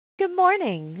Good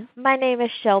morning. My name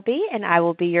is Shelby, and I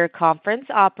will be your conference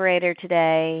operator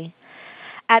today.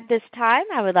 At this time,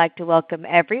 I would like to welcome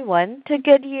everyone to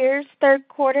Goodyear's third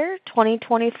quarter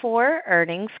 2024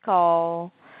 earnings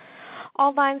call.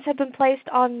 All lines have been placed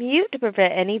on mute to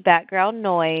prevent any background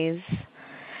noise.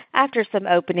 After some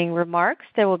opening remarks,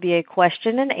 there will be a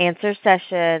question-and-answer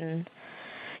session.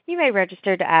 You may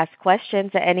register to ask questions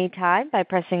at any time by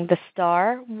pressing the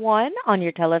star 1 on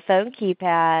your telephone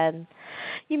keypad.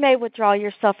 You may withdraw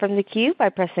yourself from the queue by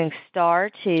pressing star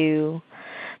 2.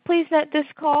 Please note this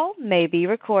call may be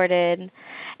recorded.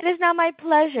 It is now my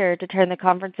pleasure to turn the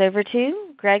conference over to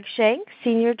Greg Shank,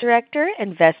 Senior Director,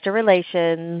 Investor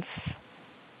Relations.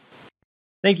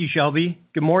 Thank you, Shelby.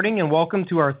 Good morning and welcome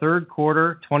to our third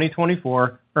quarter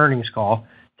 2024 earnings call.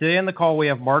 Today on the call we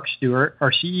have Mark Stewart,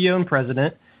 our CEO and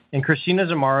President, and Christina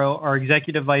Zamarro, our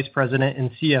Executive Vice President and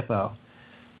CFO.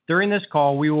 During this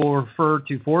call, we will refer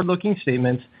to forward-looking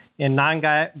statements and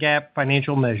non-GAAP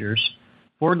financial measures.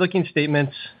 Forward-looking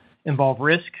statements involve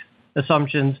risks,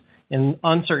 assumptions, and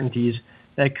uncertainties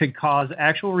that could cause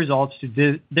actual results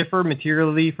to differ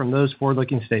materially from those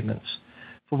forward-looking statements.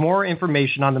 For more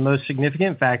information on the most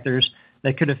significant factors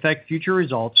that could affect future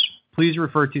results, please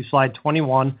refer to slide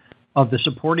 21 of the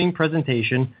supporting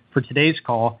presentation for today's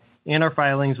call and our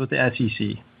filings with the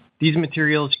SEC. These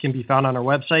materials can be found on our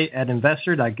website at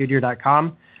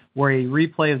investor.goodyear.com, where a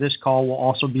replay of this call will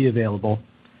also be available.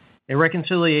 A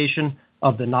reconciliation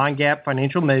of the non-GAAP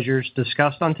financial measures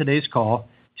discussed on today's call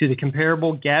to the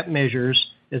comparable GAAP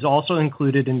measures is also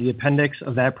included in the appendix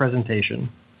of that presentation.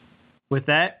 With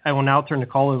that, I will now turn the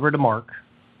call over to Mark.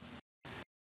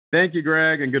 Thank you,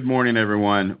 Greg, and good morning,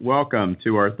 everyone. Welcome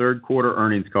to our third quarter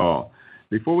earnings call.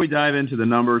 Before we dive into the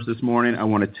numbers this morning, I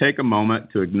want to take a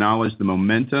moment to acknowledge the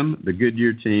momentum the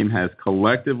Goodyear team has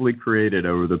collectively created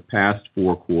over the past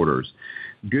 4 quarters.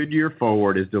 Goodyear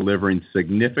Forward is delivering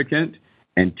significant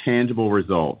and tangible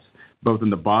results, both in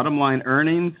the bottom line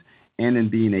earnings and in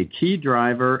being a key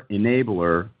driver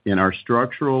enabler in our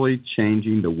structurally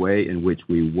changing the way in which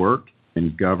we work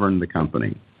and govern the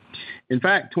company. In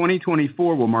fact,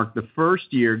 2024 will mark the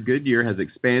first year Goodyear has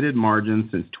expanded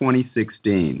margins since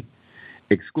 2016.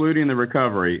 Excluding the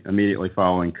recovery immediately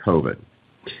following COVID.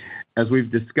 As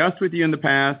we've discussed with you in the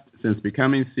past, since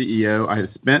becoming CEO, I have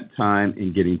spent time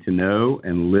in getting to know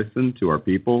and listen to our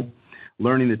people,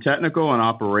 learning the technical and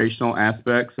operational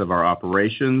aspects of our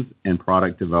operations and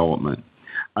product development.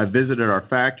 I've visited our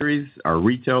factories, our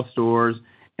retail stores,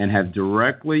 and have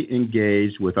directly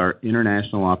engaged with our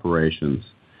international operations.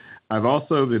 I've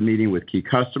also been meeting with key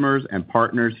customers and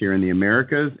partners here in the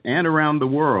Americas and around the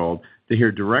world to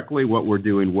hear directly what we're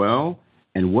doing well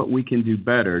and what we can do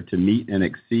better to meet and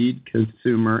exceed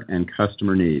consumer and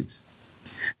customer needs.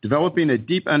 Developing a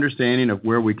deep understanding of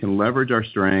where we can leverage our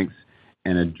strengths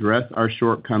and address our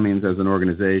shortcomings as an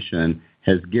organization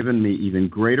has given me even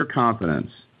greater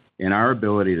confidence in our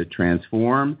ability to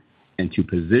transform and to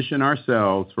position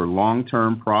ourselves for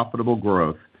long-term profitable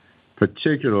growth,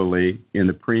 particularly in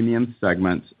the premium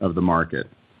segments of the market.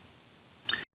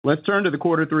 Let's turn to the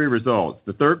quarter 3 results.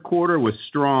 The third quarter was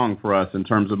strong for us in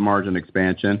terms of margin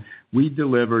expansion. We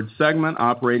delivered segment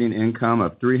operating income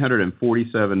of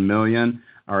 $347 million.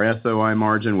 Our SOI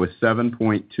margin was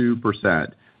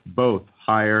 7.2%, both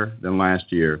higher than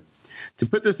last year. To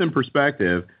put this in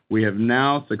perspective, we have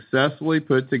now successfully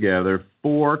put together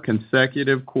 4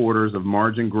 consecutive quarters of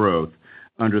margin growth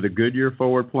under the Goodyear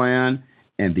Forward plan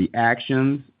and the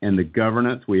actions and the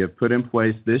governance we have put in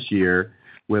place this year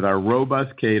with our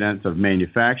robust cadence of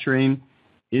manufacturing,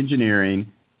 engineering,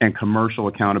 and commercial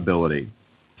accountability.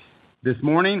 This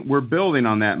morning, we're building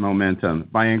on that momentum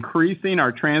by increasing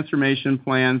our transformation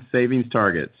plan savings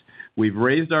targets. We've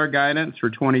raised our guidance for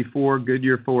 24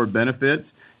 Goodyear Forward benefits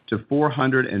to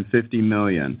 $450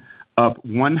 million, up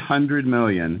 $100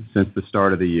 million since the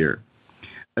start of the year.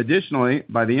 Additionally,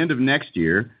 by the end of next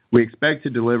year, we expect to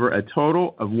deliver a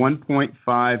total of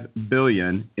 $1.5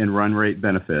 billion in run rate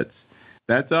benefits.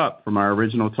 That's up from our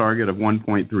original target of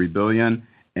 $1.3 billion,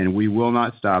 and we will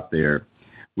not stop there.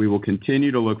 We will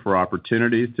continue to look for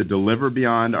opportunities to deliver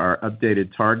beyond our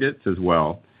updated targets as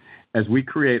well, as we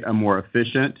create a more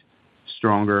efficient,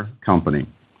 stronger company.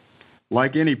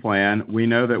 Like any plan, we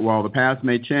know that while the path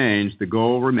may change, the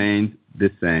goal remains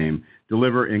the same: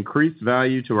 deliver increased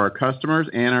value to our customers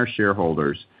and our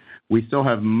shareholders. We still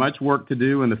have much work to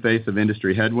do in the face of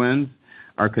industry headwinds.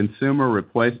 Our consumer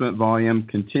replacement volume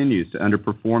continues to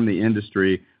underperform the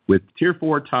industry, with Tier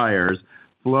 4 tires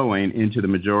flowing into the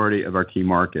majority of our key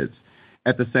markets.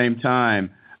 At the same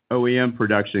time, OEM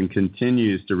production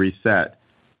continues to reset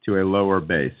to a lower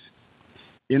base.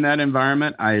 In that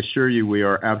environment, I assure you we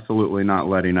are absolutely not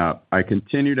letting up. I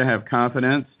continue to have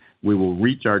confidence we will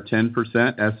reach our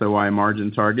 10% SOI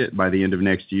margin target by the end of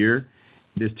next year.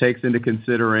 This takes into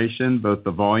consideration both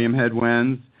the volume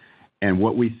headwinds and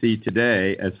what we see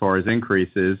today as far as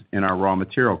increases in our raw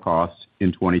material costs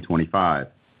in 2025.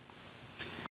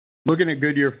 Looking at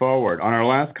Goodyear Forward, on our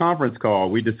last conference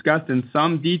call, we discussed in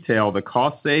some detail the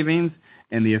cost savings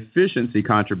and the efficiency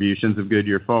contributions of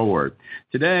Goodyear Forward.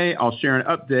 Today, I'll share an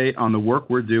update on the work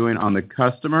we're doing on the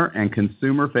customer and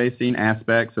consumer-facing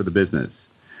aspects of the business.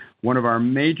 One of our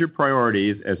major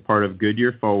priorities as part of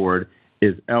Goodyear Forward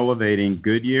is elevating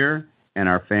Goodyear and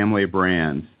our family of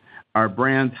brands. Our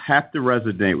brands have to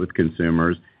resonate with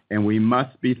consumers, and we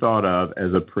must be thought of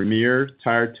as a premier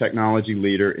tire technology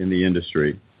leader in the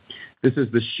industry. This is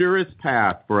the surest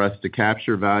path for us to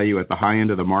capture value at the high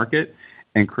end of the market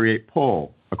and create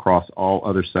pull across all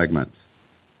other segments.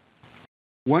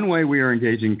 One way we are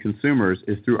engaging consumers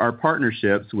is through our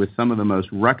partnerships with some of the most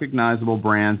recognizable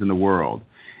brands in the world.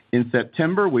 In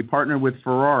September, we partnered with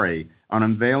Ferrari on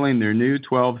unveiling their new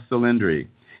 12 Cilindri.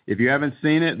 If you haven't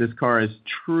seen it, this car is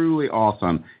truly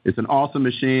awesome. It's an awesome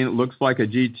machine, looks like a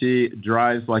GT,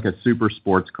 drives like a super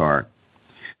sports car.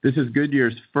 This is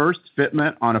Goodyear's first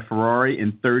fitment on a Ferrari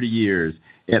in 30 years.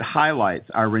 It highlights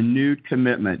our renewed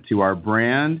commitment to our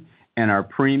brand and our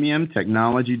premium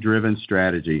technology-driven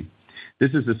strategy.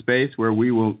 This is a space where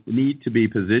we will need to be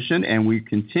positioned, and we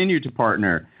continue to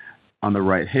partner on the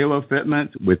right halo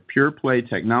fitments with pure-play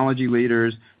technology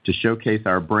leaders to showcase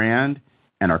our brand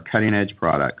and our cutting-edge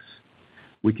products.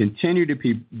 We continue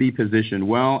to be positioned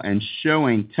well and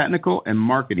showing technical and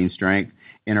marketing strength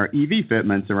in our EV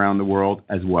fitments around the world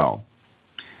as well.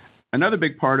 Another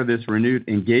big part of this renewed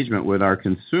engagement with our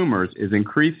consumers is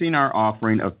increasing our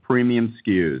offering of premium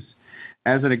SKUs.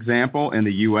 As an example, in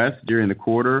the U.S. during the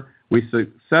quarter, we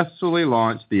successfully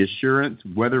launched the Assurance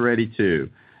Weather Ready 2,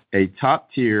 a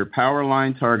top-tier power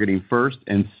line targeting first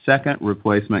and second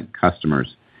replacement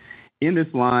customers. In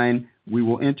this line, we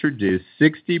will introduce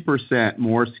 60%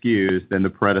 more SKUs than the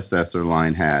predecessor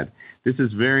line had. This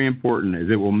is very important as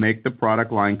it will make the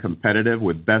product line competitive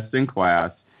with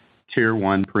best-in-class Tier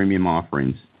 1 premium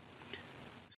offerings.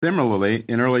 Similarly,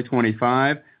 in early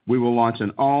 25, we will launch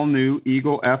an all-new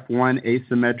Eagle F1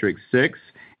 Asymmetric 6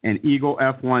 and Eagle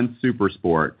F1 Super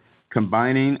Sport,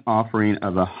 combining offering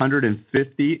of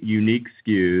 150 unique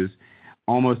SKUs,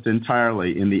 almost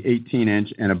entirely in the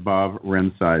 18-inch and above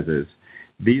rim sizes.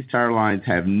 These tire lines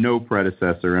have no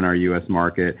predecessor in our U.S.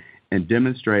 market and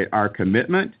demonstrate our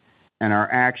commitment and our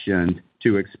actions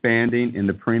to expanding in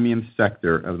the premium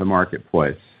sector of the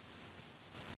marketplace.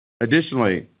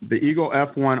 Additionally, the Eagle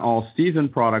F1 All-Season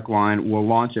product line will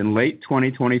launch in late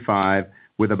 2025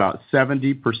 with about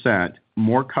 70%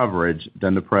 more coverage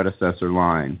than the predecessor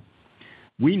line.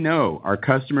 We know our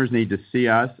customers need to see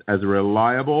us as a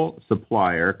reliable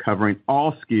supplier covering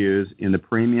all SKUs in the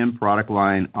premium product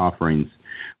line offerings.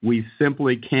 We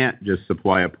simply can't just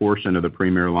supply a portion of the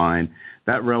premier line.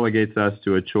 That relegates us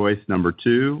to a choice number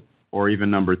 2 or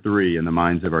even number 3 in the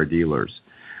minds of our dealers.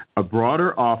 A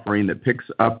broader offering that picks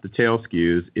up the tail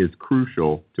SKUs is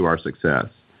crucial to our success.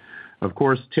 Of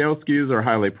course, tail SKUs are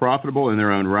highly profitable in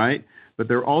their own right, but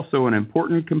they're also an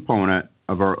important component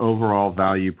of our overall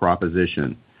value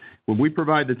proposition. When we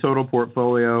provide the total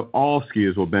portfolio, all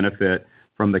SKUs will benefit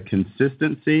from the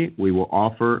consistency we will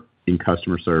offer in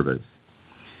customer service.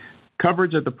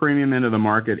 Coverage at the premium end of the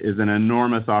market is an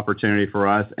enormous opportunity for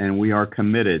us, and we are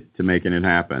committed to making it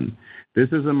happen. This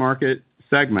is a market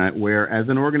segment where, as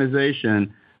an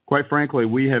organization, quite frankly,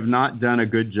 we have not done a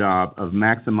good job of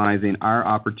maximizing our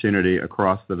opportunity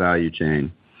across the value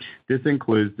chain. This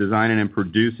includes designing and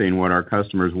producing what our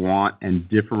customers want and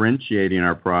differentiating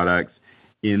our products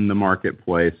in the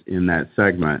marketplace in that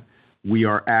segment. We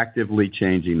are actively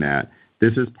changing that.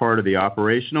 This is part of the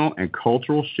operational and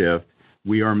cultural shift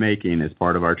we are making as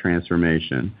part of our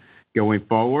transformation. Going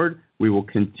forward, we will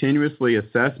continuously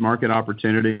assess market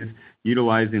opportunities,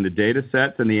 utilizing the data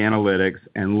sets and the analytics,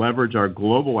 and leverage our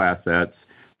global assets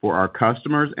for our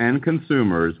customers and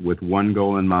consumers with one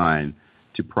goal in mind: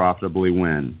 to profitably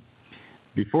win.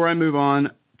 Before I move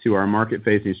on to our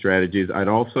market-facing strategies, I'd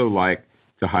also like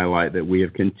to highlight that we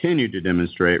have continued to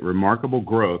demonstrate remarkable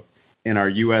growth in our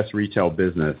U.S. retail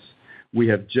business. We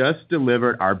have just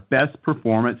delivered our best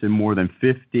performance in more than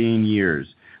 15 years,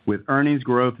 with earnings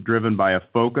growth driven by a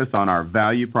focus on our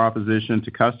value proposition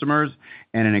to customers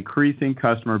and an increasing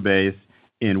customer base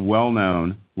in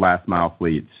well-known last-mile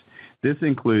fleets. This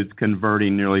includes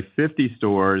converting nearly 50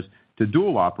 stores to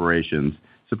dual operations,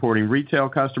 supporting retail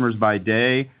customers by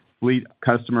day, fleet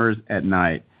customers at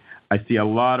night. I see a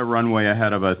lot of runway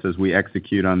ahead of us as we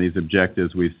execute on these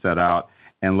objectives we've set out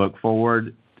and look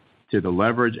forward to the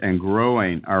leverage and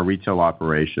growing our retail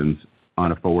operations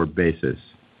on a forward basis.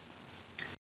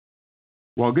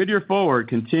 While Goodyear Forward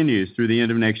continues through the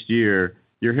end of next year,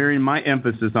 you're hearing my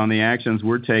emphasis on the actions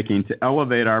we're taking to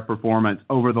elevate our performance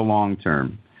over the long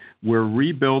term. We're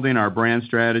rebuilding our brand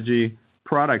strategy,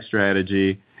 product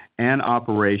strategy, and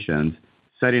operations,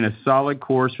 setting a solid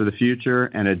course for the future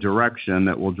and a direction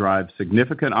that will drive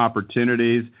significant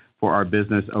opportunities for our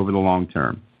business over the long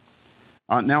term.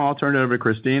 Now I'll turn it over to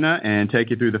Christina and take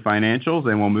you through the financials,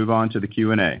 and we'll move on to the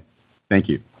Q&A. Thank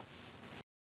you.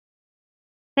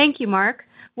 Thank you, Mark.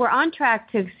 We're on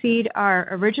track to exceed our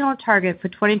original target for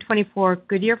 2024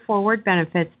 Goodyear Forward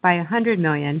benefits by $100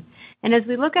 million, and as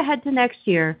we look ahead to next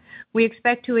year, we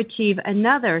expect to achieve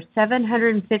another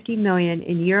 $750 million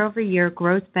in year-over-year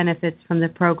growth benefits from the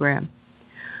program.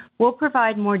 We'll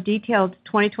provide more detailed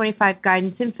 2025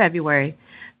 guidance in February,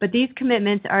 but these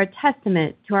commitments are a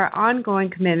testament to our ongoing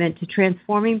commitment to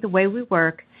transforming the way we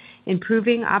work,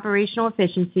 improving operational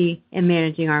efficiency, and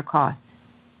managing our costs.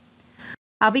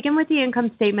 I'll begin with the income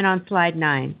statement on slide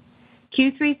 9.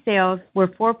 Q3 sales were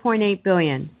 $4.8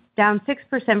 billion, down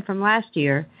 6% from last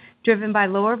year, driven by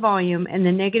lower volume and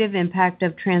the negative impact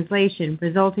of translation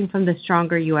resulting from the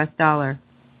stronger U.S. dollar.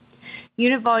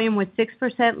 Unit volume was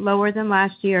 6% lower than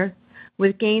last year,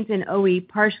 with gains in OE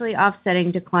partially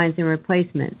offsetting declines in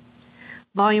replacement.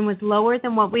 Volume was lower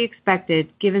than what we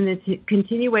expected, given the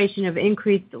continuation of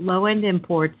increased low-end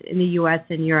imports in the U.S.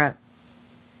 and Europe.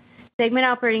 Segment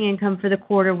operating income for the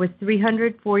quarter was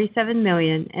 $347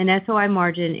 million, and SOI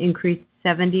margin increased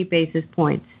 70 basis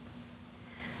points.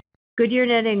 Goodyear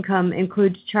net income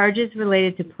includes charges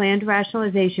related to planned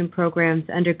rationalization programs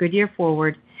under Goodyear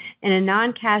Forward and a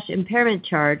non-cash impairment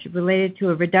charge related to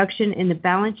a reduction in the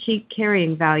balance sheet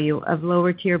carrying value of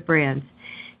lower-tier brands,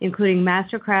 including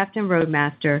Mastercraft and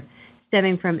Roadmaster,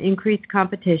 stemming from increased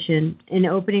competition and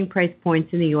opening price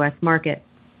points in the U.S. market.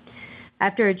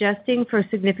 After adjusting for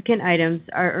significant items,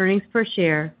 our earnings per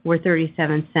share were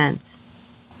 37 cents.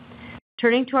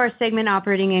 Turning to our segment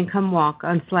operating income walk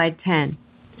on slide 10.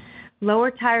 Lower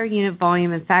tire unit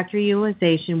volume and factory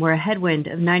utilization were a headwind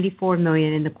of $94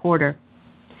 million in the quarter.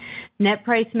 Net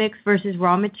price mix versus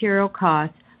raw material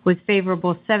costs was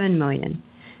favorable $7 million.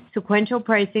 Sequential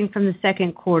pricing from the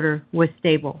second quarter was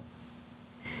stable.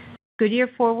 Goodyear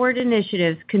Forward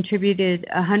initiatives contributed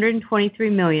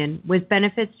 $123 million, with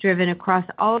benefits driven across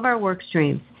all of our work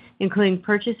streams, including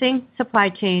purchasing, supply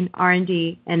chain,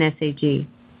 R&D, and SAG.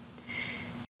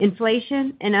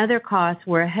 Inflation and other costs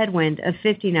were a headwind of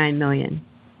 $59 million.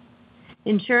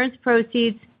 Insurance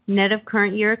proceeds, net of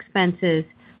current year expenses,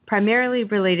 primarily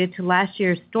related to last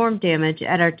year's storm damage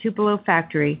at our Tupelo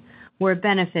factory, were a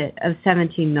benefit of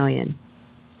 $17 million.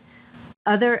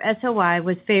 Other SOI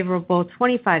was favorable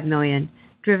 $25 million,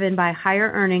 driven by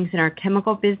higher earnings in our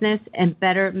chemical business and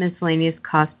better miscellaneous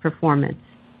cost performance.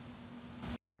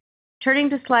 Turning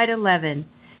to slide 11,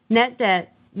 net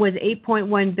debt was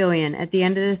 $8.1 billion at the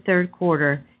end of the third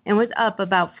quarter and was up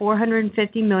about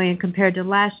 $450 million compared to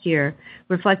last year,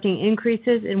 reflecting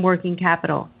increases in working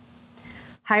capital.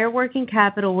 Higher working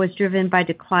capital was driven by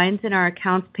declines in our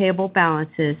accounts payable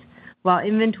balances, while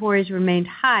inventories remained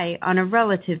high on a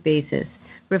relative basis,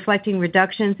 reflecting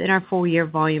reductions in our full-year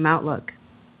volume outlook.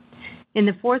 In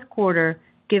the fourth quarter,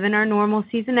 given our normal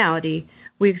seasonality,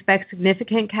 we expect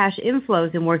significant cash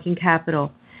inflows in working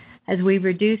capital as we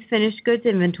reduce finished goods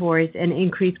inventories and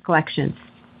increase collections.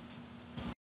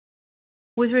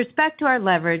 With respect to our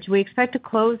leverage, we expect to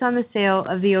close on the sale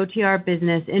of the OTR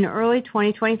business in early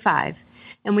 2025,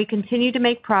 and we continue to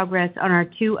make progress on our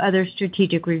 2 other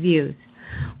strategic reviews.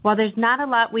 While there's not a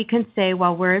lot we can say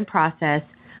while we're in process,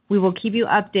 we will keep you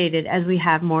updated as we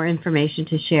have more information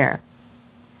to share.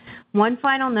 One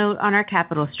final note on our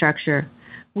capital structure.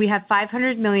 We have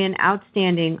 $500 million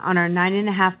outstanding on our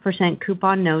 9.5%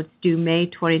 coupon notes due May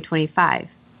 2025.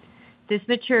 This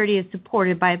maturity is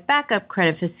supported by a backup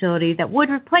credit facility that would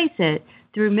replace it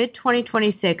through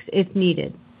mid-2026 if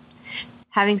needed.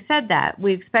 Having said that,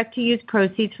 we expect to use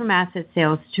proceeds from asset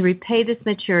sales to repay this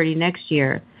maturity next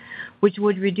year, which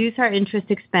would reduce our interest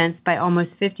expense by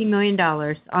almost $50 million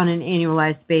on an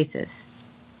annualized basis.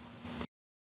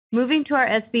 Moving to our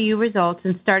SBU results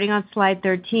and starting on slide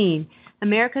 13,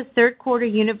 America's third quarter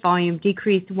unit volume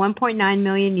decreased 1.9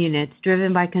 million units,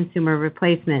 driven by consumer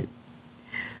replacement.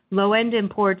 Low-end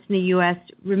imports in the U.S.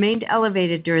 remained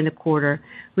elevated during the quarter,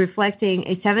 reflecting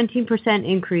a 17%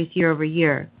 increase year over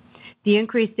year. The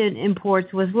increase in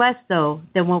imports was less, though,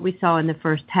 than what we saw in the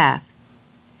first half.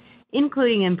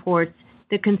 Including imports,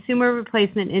 the consumer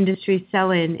replacement industry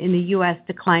sell-in in the U.S.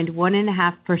 declined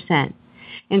 1.5%,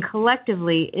 and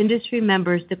collectively, industry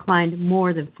members declined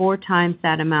more than 4 times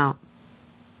that amount.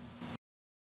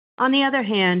 On the other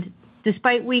hand,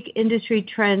 despite weak industry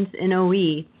trends in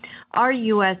OE, our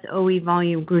U.S. OE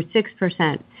volume grew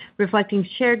 6%, reflecting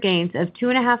share gains of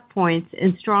 2.5 points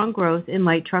and strong growth in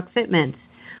light truck fitments.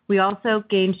 We also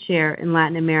gained share in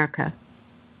Latin America.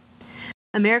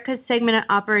 America's segment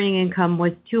operating income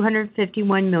was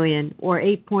 $251 million, or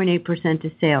 8.8%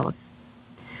 of sales.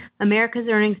 America's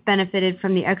earnings benefited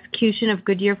from the execution of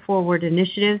Goodyear Forward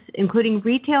initiatives, including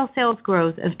retail sales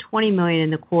growth of $20 million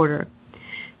in the quarter.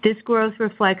 This growth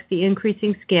reflects the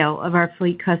increasing scale of our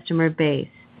fleet customer base.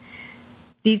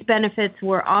 These benefits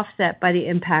were offset by the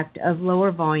impact of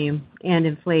lower volume and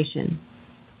inflation.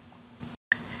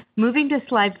 Moving to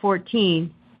slide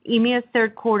 14, EMEA's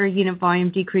third quarter unit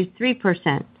volume decreased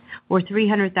 3%, or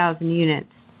 300,000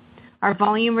 units. Our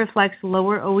volume reflects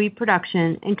lower OE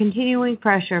production and continuing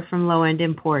pressure from low-end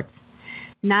imports.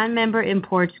 Non-member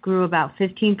imports grew about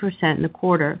 15% in the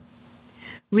quarter.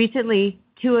 Recently,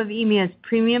 2 of EMEA's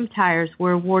premium tires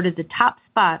were awarded the top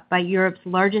spot by Europe's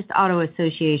largest auto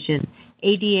association,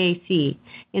 ADAC,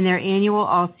 in their annual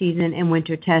all-season and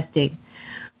winter testing,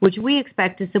 which we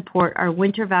expect to support our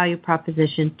winter value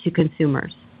proposition to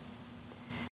consumers.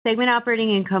 Segment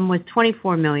operating income was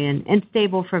 $24 million and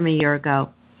stable from a year ago.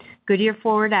 Goodyear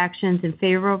Forward actions and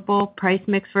favorable price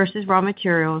mix versus raw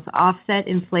materials offset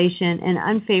inflation and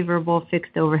unfavorable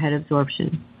fixed overhead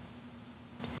absorption.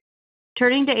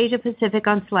 Turning to Asia Pacific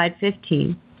on slide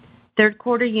 15, third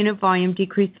quarter unit volume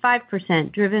decreased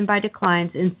 5%, driven by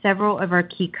declines in several of our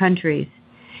key countries.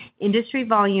 Industry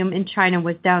volume in China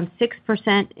was down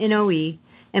 6% in OE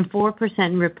and 4%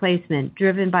 in replacement,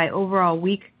 driven by overall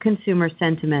weak consumer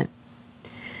sentiment.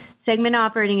 Segment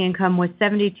operating income was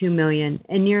 $72 million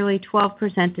and nearly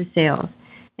 12% of sales,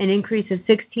 an increase of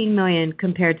 $16 million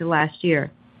compared to last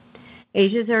year.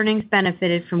 Asia's earnings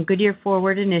benefited from Goodyear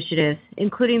Forward initiatives,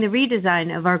 including the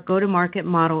redesign of our go-to-market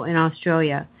model in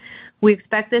Australia. We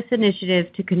expect this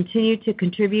initiative to continue to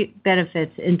contribute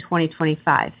benefits in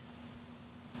 2025.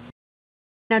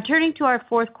 Now turning to our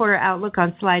fourth quarter outlook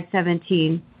on slide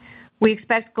 17, we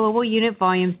expect global unit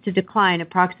volumes to decline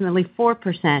approximately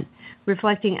 4%,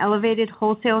 reflecting elevated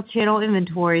wholesale channel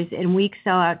inventories and weak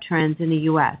sellout trends in the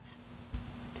U.S.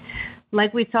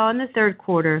 Like we saw in the third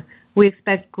quarter, we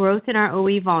expect growth in our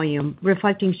OE volume,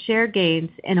 reflecting share gains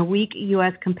and a weak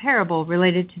U.S. comparable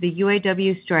related to the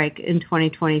UAW strike in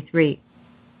 2023.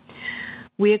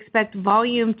 We expect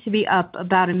volume to be up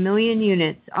about 1 million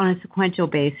units on a sequential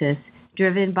basis,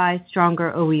 driven by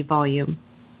stronger OE volume.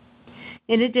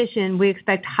 In addition, we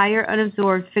expect higher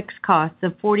unabsorbed fixed costs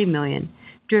of $40 million,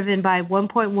 driven by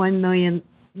 1.1 million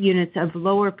units of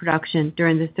lower production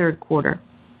during the third quarter.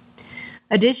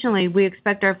 Additionally, we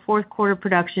expect our fourth quarter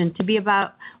production to be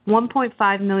about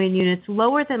 1.5 million units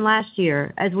lower than last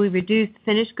year as we reduce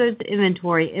finished goods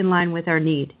inventory in line with our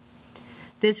need.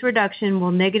 This reduction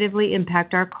will negatively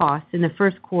impact our costs in the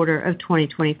first quarter of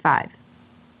 2025.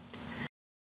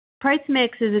 Price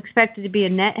mix is expected to be a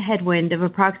net headwind of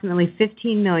approximately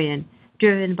 $15 million,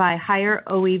 driven by higher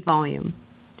OE volume.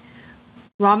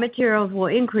 Raw materials will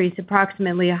increase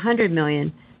approximately $100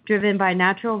 million, driven by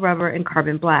natural rubber and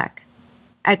carbon black.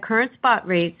 At current spot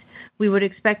rates, we would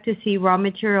expect to see raw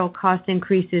material cost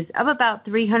increases of about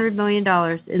 $300 million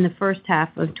in the first half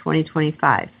of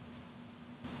 2025.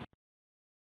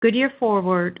 Goodyear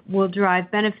Forward will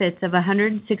drive benefits of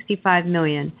 $165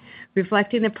 million,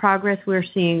 reflecting the progress we're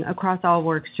seeing across all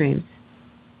work streams.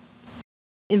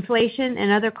 Inflation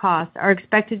and other costs are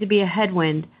expected to be a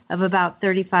headwind of about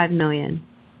 $35 million.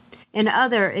 And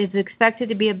other is expected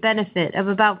to be a benefit of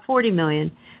about $40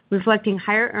 million, reflecting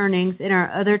higher earnings in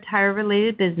our other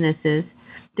tire-related businesses,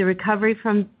 the recovery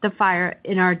from the fire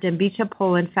in our Dębica,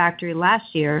 Poland factory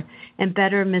last year, and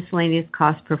better miscellaneous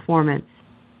cost performance.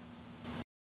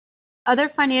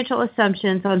 Other financial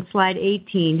assumptions on slide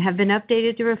 18 have been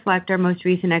updated to reflect our most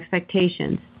recent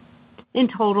expectations. In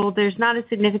total, there's not a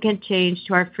significant change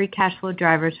to our free cash flow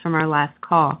drivers from our last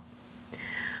call.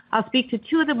 I'll speak to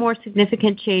 2 of the more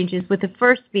significant changes, with the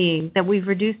first being that we've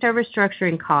reduced our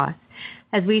restructuring costs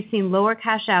as we've seen lower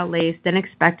cash outlays than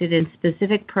expected in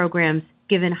specific programs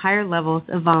given higher levels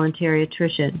of voluntary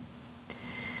attrition.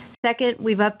 Second,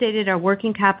 we've updated our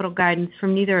working capital guidance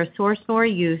from neither a source nor a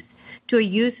use to a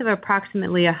use of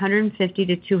approximately $150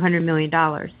 to $200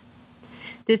 million.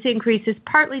 This increase is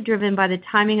partly driven by the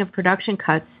timing of production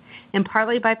cuts and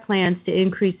partly by plans to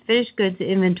increase finished goods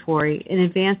inventory in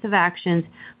advance of actions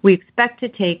we expect to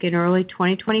take in early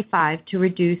 2025 to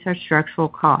reduce our structural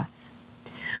costs.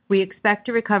 We expect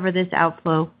to recover this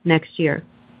outflow next year.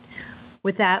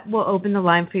 With that, we'll open the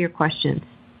line for your questions.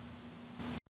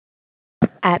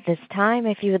 At this time,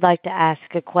 if you would like to ask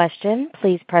a question,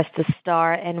 please press the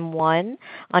star and 1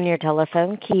 on your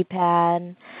telephone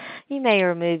keypad. You may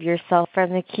remove yourself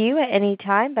from the queue at any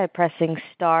time by pressing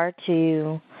star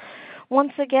 2.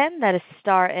 Once again, that is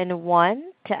star and 1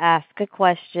 to ask a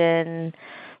question.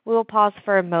 We will pause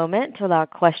for a moment to allow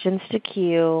questions to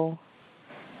queue.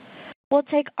 We'll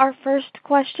take our first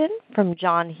question from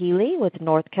John Healy with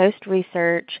Northcoast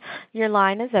Research. Your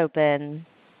line is open.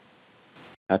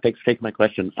 Thanks for taking my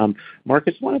question. Mark,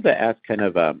 I just wanted to ask kind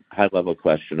of a high-level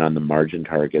question on the margin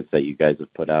targets that you guys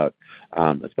have put out,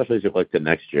 especially as you look to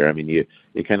next year. I mean, you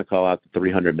kind of call out the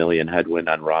 $300 million headwind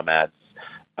on raw mats,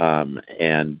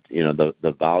 and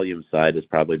the volume side has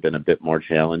probably been a bit more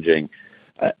challenging.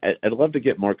 I'd love to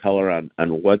get more color on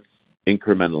what's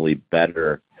incrementally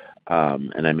better,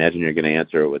 and I imagine you're going to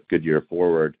answer it with Goodyear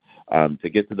Forward to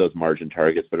get to those margin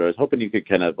targets. But I was hoping you could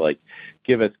kind of like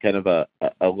give us kind of a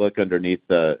look underneath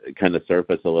the kind of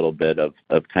surface a little bit of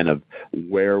kind of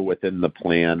where within the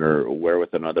plan or where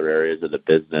within other areas of the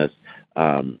business,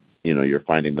 you're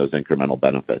finding those incremental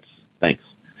benefits. Thanks.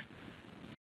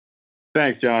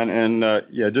 Thanks, John. And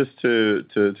just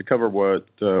to cover what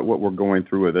we're going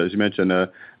through with it, as you mentioned, a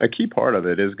key part of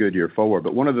it is Goodyear Forward.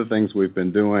 But one of the things we've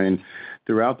been doing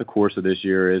throughout the course of this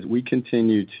year is we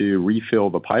continue to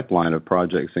refill the pipeline of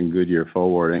projects in Goodyear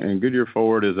Forward. And Goodyear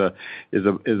Forward is a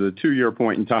 2-year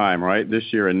point in time, right? This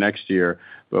year and next year.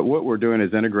 But what we're doing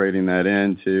is integrating that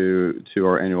into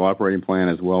our annual operating plan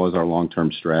as well as our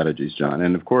long-term strategies, John.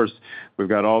 And of course, we've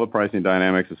got all the pricing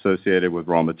dynamics associated with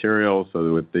raw materials,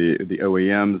 so with the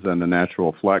OEMs and the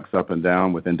natural flex up and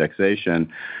down with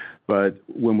indexation. But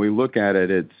when we look at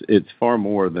it, it's far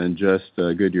more than just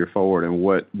Goodyear Forward and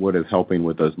what is helping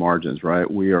with those margins,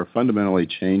 right? We are fundamentally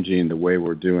changing the way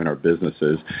we're doing our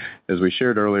businesses. As we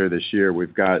shared earlier this year,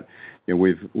 we've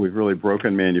really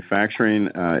broken manufacturing,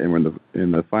 and we're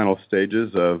in the final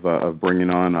stages of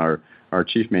bringing on our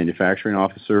chief manufacturing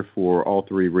officer for all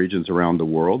 3 regions around the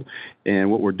world. And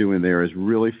what we're doing there is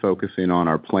really focusing on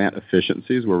our plant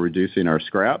efficiencies. We're reducing our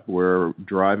scrap. We're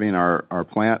driving our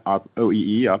plant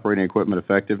OEE, operating equipment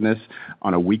effectiveness,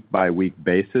 on a week-by-week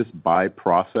basis by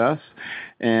process.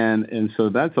 And so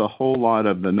that's a whole lot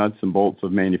of the nuts and bolts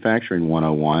of manufacturing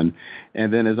 101.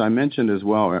 And then, as I mentioned as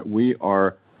well, we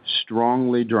are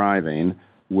strongly driving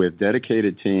with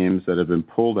dedicated teams that have been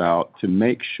pulled out to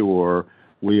make sure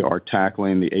we are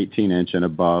tackling the 18-inch and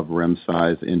above rim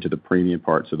size into the premium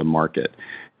parts of the market.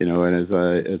 And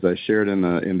as I shared in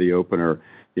the opener,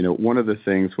 one of the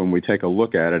things when we take a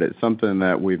look at it, it's something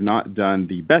that we've not done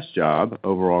the best job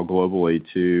overall globally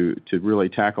to really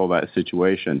tackle that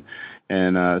situation.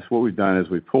 And so what we've done is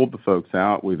we've pulled the folks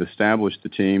out, we've established the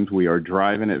teams, we are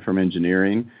driving it from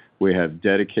engineering. We have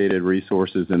dedicated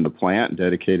resources in the plant,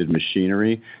 dedicated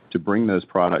machinery to bring those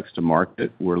products to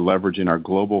market. We're leveraging our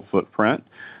global footprint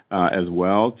as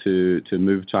well to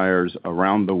move tires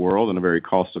around the world in a very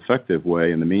cost-effective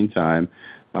way. In the meantime,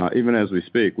 even as we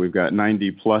speak, we've got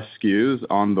 90-plus SKUs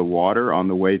on the water on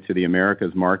the way to the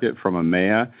Americas market from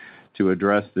EMEA to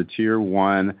address the Tier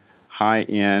 1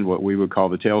 high-end, what we would call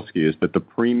the tail SKUs, but the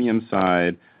premium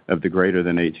side of the greater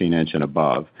than 18-inch and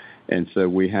above. And so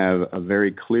we have a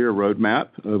very clear roadmap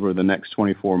over the next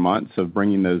 24 months of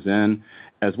bringing those in,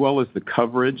 as well as the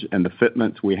coverage and the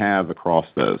fitments we have across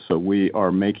those. So we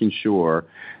are making sure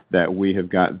that we have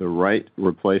got the right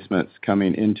replacements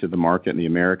coming into the market in the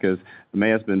Americas.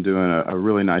 EMEA has been doing a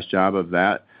really nice job of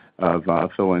that, of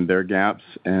filling their gaps.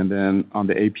 And then on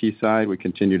the AP side, we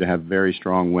continue to have very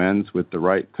strong wins with the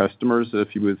right customers,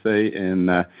 if you would say, in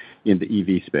the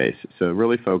EV space. So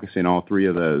really focusing all 3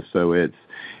 of those. So it's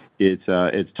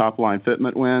top-line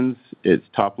fitment wins, it's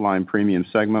top-line premium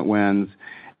segment wins,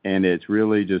 and it's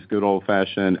really just good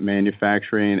old-fashioned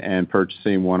manufacturing and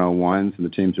purchasing 101s, and the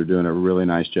teams are doing a really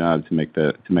nice job to make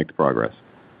the progress.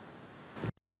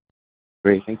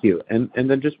 Great, thank you. And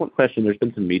then just one question. There's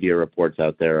been some media reports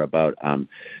out there about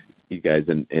you guys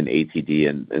in ATD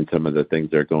and some of the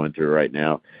things they're going through right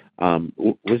now.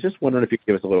 Was just wondering if you could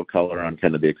give us a little color on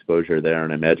kind of the exposure there,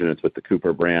 and I imagine it's with the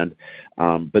Cooper brand.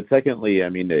 But secondly, I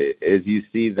mean, as you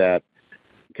see that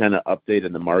kind of update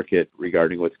in the market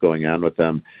regarding what's going on with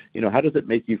them, how does it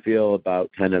make you feel about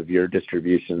kind of your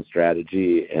distribution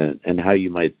strategy and how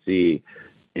you might see,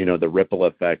 the ripple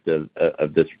effect of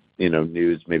this,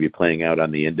 news maybe playing out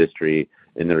on the industry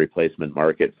in the replacement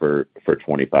market for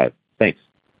 25? Thanks.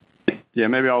 Yeah,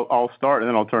 maybe I'll start and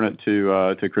then I'll turn it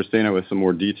to Christina with some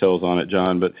more details on it,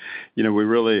 John. But we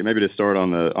really maybe to start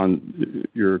on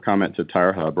your comment to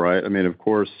Tire Hub, right? I mean, of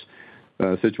course,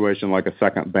 a situation like a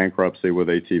second bankruptcy with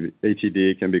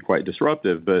ATD can be quite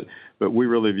disruptive, but we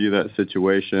really view that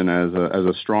situation as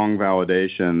a strong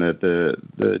validation that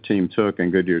the team took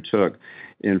and Goodyear took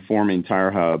in forming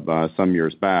Tire Hub some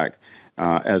years back,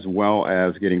 as well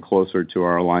as getting closer to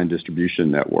our aligned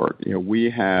distribution network. We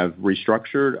have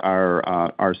restructured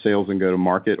our sales and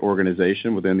go-to-market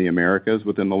organization within the Americas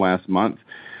within the last month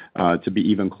to be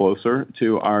even closer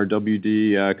to our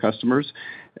WD customers.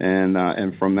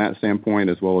 And from that standpoint,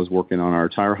 as well as working on our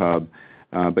Tire Hub,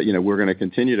 but we're going to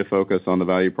continue to focus on the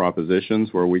value propositions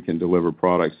where we can deliver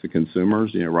products to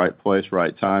consumers, right place,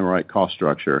 right time, right cost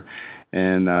structure.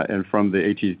 And from the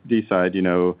ATD side,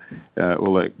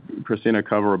 we'll let Christina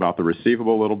cover about the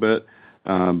receivable a little bit,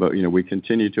 but we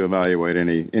continue to evaluate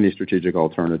any strategic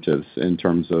alternatives in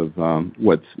terms of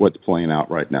what's playing out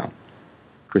right now.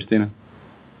 Christina.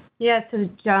 Yeah, so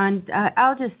John,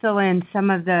 I'll just fill in some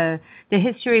of the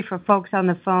history for folks on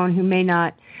the phone who may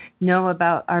not know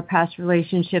about our past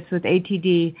relationships with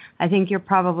ATD. I think you're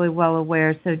probably well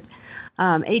aware. So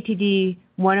ATD,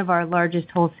 one of our largest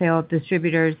wholesale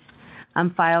distributors,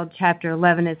 filed Chapter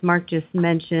 11, as Mark just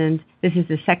mentioned. This is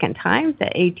the second time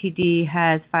that ATD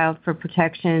has filed for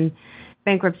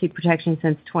bankruptcy protection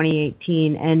since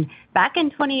 2018. And back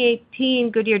in 2018,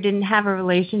 Goodyear didn't have a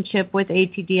relationship with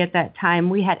ATD at that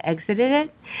time. We had exited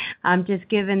it, just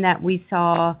given that we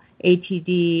saw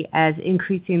ATD as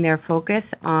increasing their focus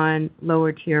on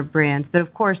lower tier brands. But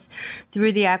of course,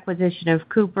 through the acquisition of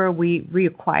Cooper, we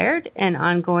reacquired an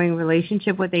ongoing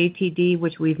relationship with ATD,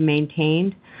 which we've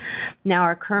maintained. Now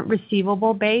our current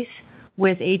receivable base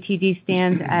with ATD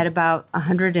stands at about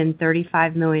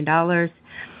 $135 million.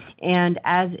 And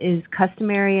as is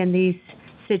customary in these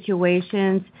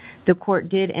situations, the court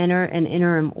did enter an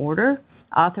interim order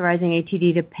authorizing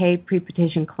ATD to pay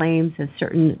pre-petition claims of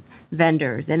certain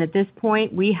vendors. And at this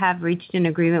point, we have reached an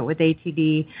agreement with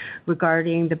ATD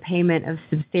regarding the payment of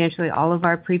substantially all of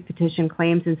our pre-petition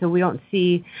claims, and so we don't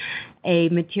see a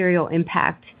material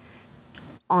impact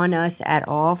on us at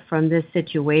all from this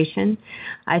situation.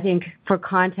 I think for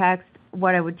context,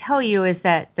 what I would tell you is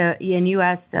that and you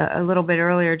asked a little bit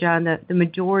earlier, John, that the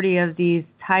majority of these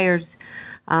tires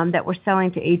that we're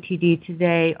selling to ATD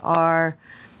today are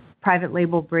private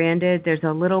label branded. There's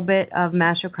a little bit of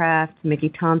Mastercraft, Mickey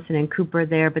Thompson, and Cooper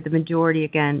there, but the majority,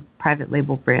 again, private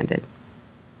label branded.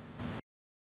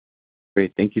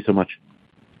 Great. Thank you so much.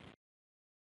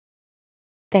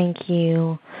 Thank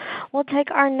you. We'll take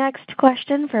our next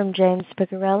question from James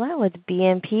Picariello with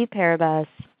BNP Paribas.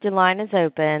 Your line is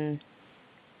open.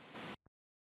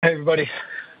 Hey, everybody.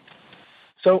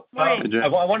 So Hi, I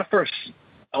want to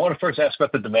first ask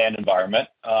about the demand environment.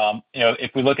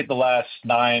 If we look at the last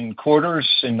 9 quarters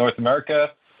in North America,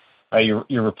 your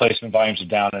replacement volumes are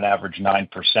down an average 9%.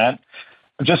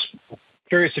 I'm just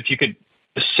curious if you could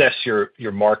assess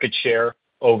your market share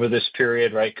over this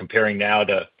period, right, comparing now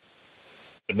to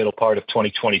the middle part of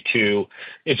 2022,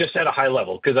 just at a high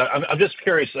level, because I'm just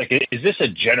curious, is this a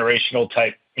generational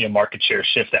type market share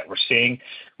shift that we're seeing,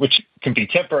 which can be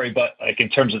temporary, but in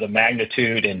terms of the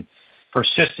magnitude and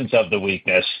persistence of the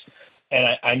weakness?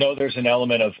 And I know there's an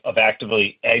element of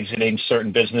actively exiting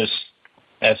certain business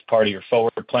as part of your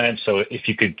forward plan. So if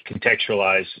you could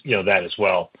contextualize that as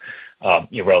well,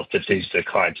 relative to these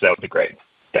declines, that would be great.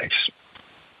 Thanks.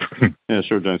 Yeah,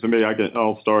 sure, James. Maybe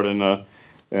I'll start and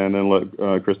then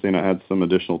let Christina add some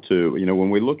additional too. When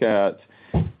we look at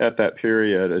that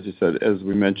period, as you said, as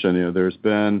we mentioned, there's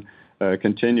been a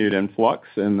continued influx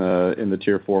in the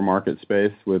Tier 4 market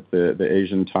space with the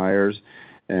Asian tires,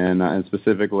 and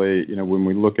specifically, when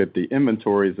we look at the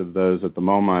inventories of those at the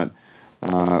moment,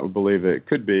 we believe it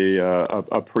could be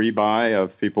a pre-buy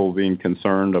of people being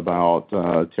concerned about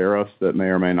tariffs that may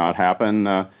or may not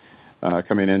happen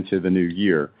coming into the new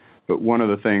year. But one of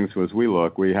the things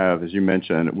we have, as you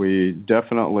mentioned, we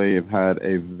definitely have had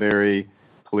a very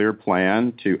clear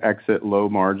plan to exit low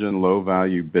margin, low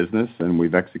value business, and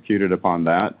we've executed upon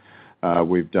that.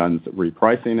 We've done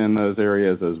repricing in those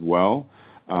areas as well.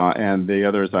 And the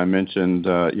others I mentioned,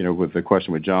 with the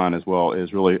question with John as well,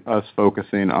 is really us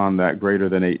focusing on that greater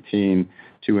than 18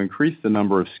 to increase the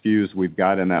number of SKUs we've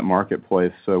got in that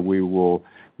marketplace. So we will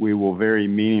very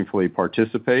meaningfully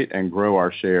participate and grow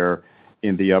our share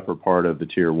in the upper part of the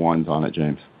Tier 1s on it,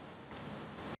 James.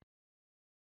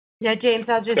 Yeah, James,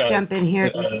 I'll just jump in here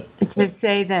to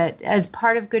say that as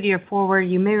part of Goodyear Forward,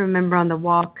 you may remember on the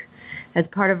walk, as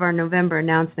part of our November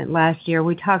announcement last year,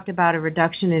 we talked about a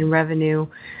reduction in revenue,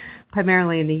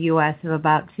 primarily in the U.S., of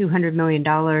about $200 million,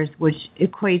 which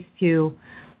equates to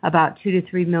about 2 to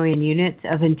 3 million units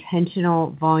of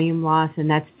intentional volume loss, and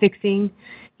that's fixing,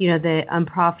 the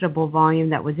unprofitable volume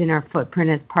that was in our footprint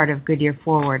as part of Goodyear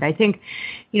Forward. I think,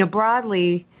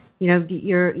 broadly,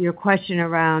 your question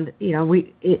around,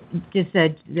 just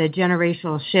the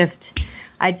generational shift,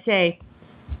 I'd say,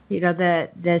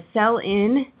 the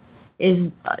sell-in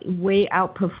is way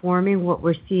outperforming what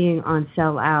we're seeing on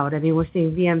sell-out. I mean, we're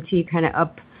seeing VMT kind of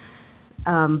up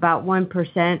about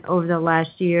 1% over the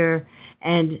last year,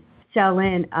 and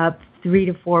sell-in up 3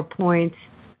 to 4 points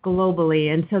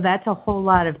globally. And so that's a whole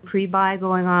lot of pre-buy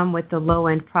going on with the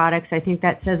low-end products. I think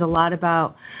that says a lot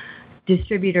about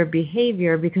distributor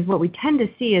behavior, because what we tend to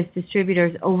see is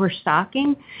distributors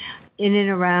overstocking in and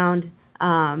around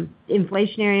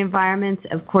inflationary environments,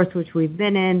 of course, which we've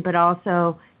been in, but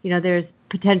also, there's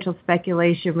potential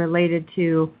speculation related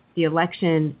to the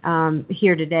election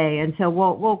here today. And so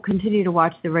we'll continue to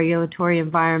watch the regulatory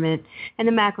environment and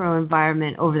the macro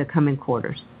environment over the coming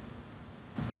quarters.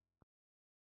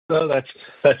 So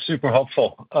that's super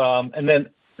helpful. And then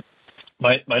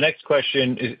my next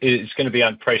question is going to be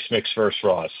on price mix versus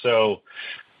raw. So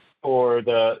for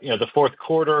the fourth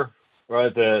quarter,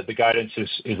 right, the guidance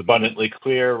is abundantly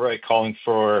clear, right, calling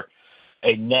for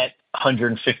a net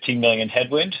 $115 million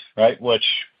headwind, right, which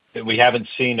we haven't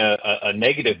seen a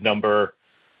negative number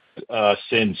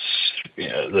since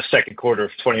the second quarter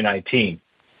of 2019,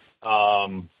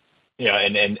 and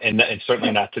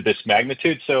certainly not to this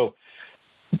magnitude. So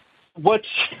what's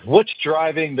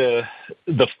driving the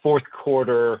fourth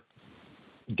quarter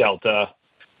delta,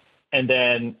 and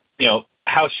then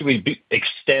how should we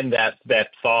extend that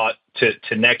thought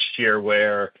to next year,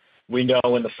 where we know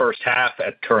in the first half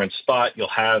at current spot you'll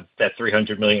have that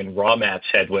 $300 million raw mats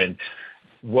headwind.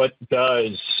 What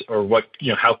does, or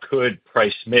how could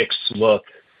price mix look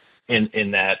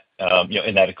in that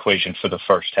in that equation for the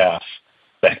first half?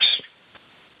 Thanks.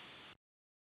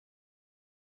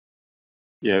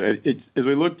 Yeah, as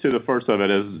we look to the first of it,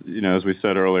 as we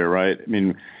said earlier, right? I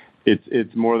mean,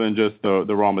 it's more than just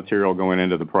the raw material going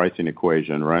into the pricing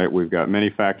equation, right? We've got many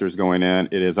factors going in.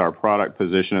 It is our product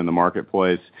position in the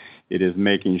marketplace. It is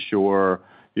making sure,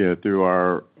 through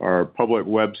our public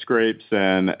web scrapes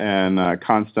and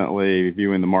constantly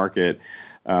viewing the market,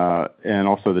 and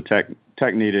also the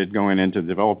tech needed going in to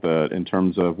develop it in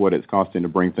terms of what it's costing to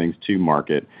bring things to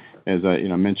market. As I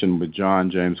mentioned with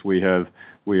John, James, we have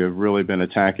really been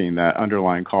attacking that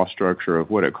underlying cost structure of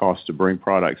what it costs to bring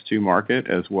products to market,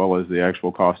 as well as the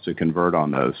actual cost to convert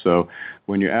on those. So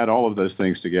when you add all of those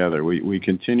things together, we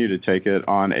continue to take it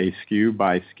on a SKU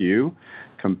by SKU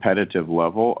competitive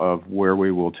level of where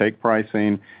we will take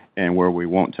pricing and where we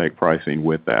won't take pricing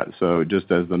with that. So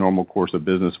just as the normal course of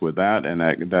business with that, and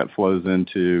that flows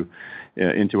into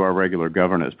our regular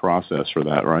governance process for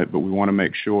that, right? But we want to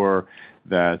make sure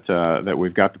that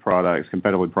we've got the products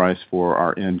competitively priced for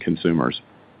our end consumers.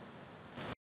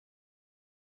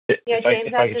 Yeah, James,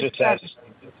 if I could just ask.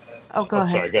 Oh, go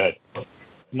ahead. Sorry, go ahead.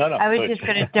 No. I was just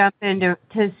going to jump in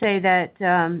to say that,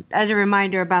 as a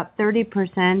reminder, about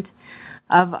 30%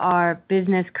 of our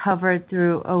business covered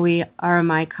through OE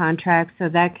RMI contracts, so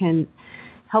that can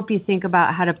help you think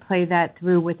about how to play that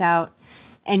through without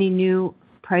any new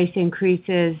price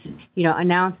increases,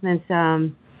 announcements.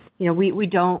 We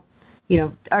don't,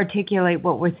 articulate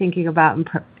what we're thinking about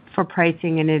for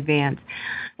pricing in advance.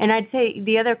 And I'd say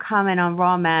the other comment on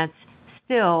raw mats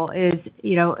still is,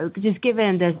 just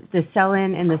given the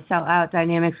sell-in and the sell-out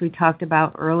dynamics we talked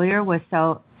about earlier, with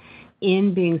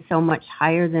sell-in being so much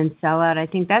higher than sell-out, I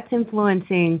think that's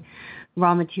influencing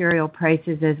raw material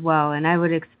prices as well. And I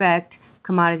would expect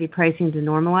commodity pricing to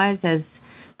normalize as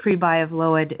pre-buy of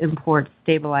low-end imports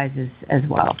stabilizes as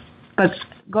well. But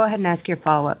go ahead and ask your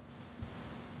follow-up.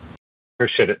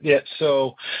 Appreciate it. Yeah.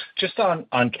 So just on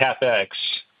CapEx,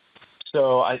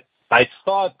 so I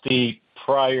thought the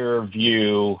prior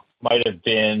view might have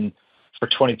been for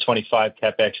 2025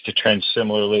 CapEx to trend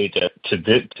similarly to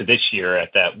this year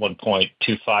at that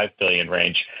 $1.25 billion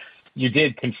range. You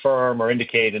did confirm or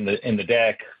indicate in the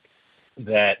deck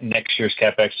that next year's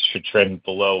CapEx should trend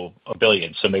below $1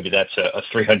 billion. So maybe that's a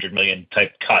 $300 million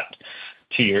type cut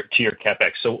to your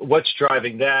CapEx. So what's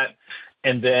driving that?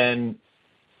 And then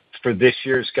for this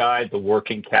year's guide, the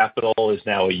working capital is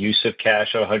now a use of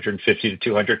cash of $150 to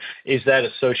 $200. Is that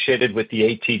associated with the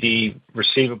ATD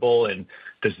receivable, and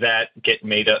does that get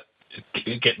made up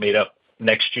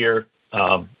next year?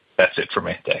 That's it for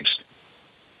me. Thanks.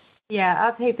 Yeah,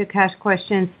 I'll take the cash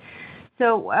questions.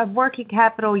 So working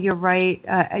capital, you're right.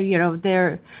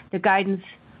 The guidance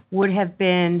would have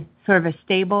been sort of a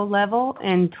stable level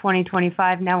in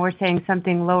 2025. Now we're saying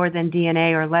something lower than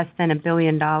D&A or less than $1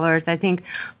 billion. I think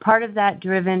part of that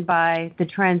driven by the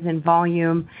trends in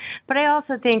volume, but I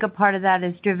also think a part of that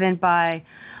is driven by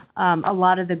a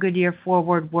lot of the Goodyear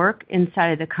Forward work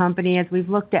inside of the company. As we've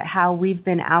looked at how we've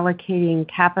been allocating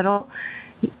capital,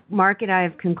 Mark and I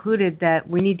have concluded that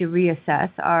we need to reassess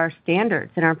our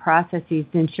standards and our processes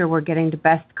to ensure we're getting the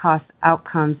best cost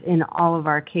outcomes in all of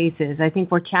our cases. I think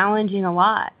we're challenging a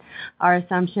lot our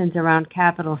assumptions around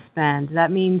capital spend. That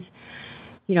means,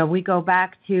 we go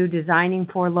back to designing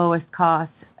for lowest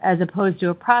costs as opposed to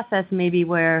a process maybe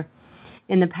where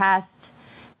in the past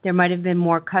there might have been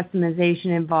more customization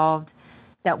involved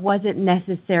that wasn't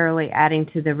necessarily adding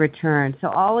to the return. So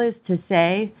all is to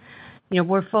say,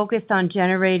 we're focused on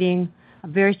generating a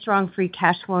very strong free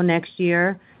cash flow next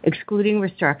year, excluding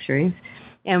restructurings,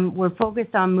 and we're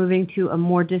focused on moving to a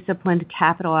more disciplined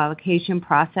capital allocation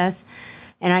process,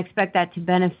 and I expect that to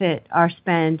benefit our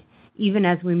spend even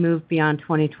as we move beyond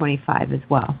 2025 as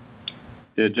well.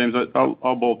 Yeah, James,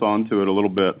 I'll bolt on to it a little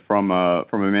bit from a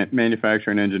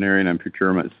manufacturing, engineering, and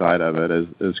procurement side of it.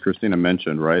 As Christina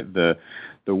mentioned, right, the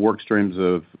work streams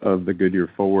of the Goodyear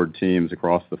Forward teams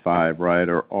across the five, right,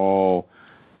 are all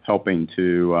helping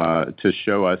to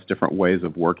show us different ways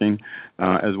of working.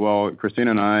 As well,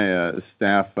 Christina and I,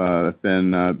 staff, have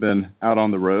been out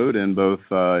on the road in both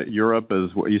Europe,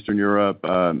 Eastern Europe,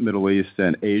 Middle East,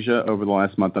 and Asia over the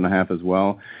last month and a half as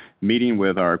well, meeting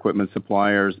with our equipment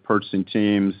suppliers, purchasing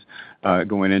teams,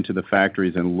 going into the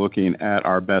factories and looking at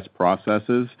our best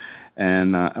processes.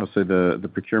 And I'll say the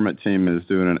procurement team is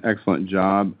doing an excellent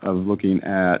job of looking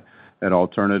at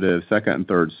alternative second and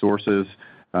third sources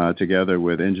together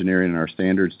with engineering and our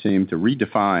standards team to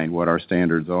redefine what our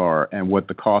standards are and what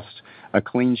a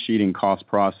clean sheeting cost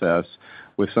process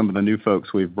with some of the new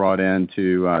folks we've brought in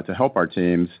to help our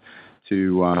teams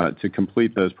to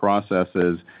complete those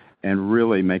processes and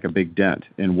really make a big dent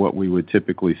in what we would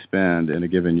typically spend in a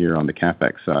given year on the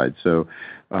CapEx side. So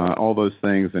all those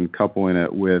things and coupling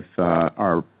it with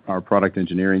our product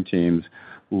engineering teams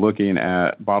looking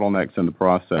at bottlenecks in the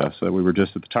process. So we were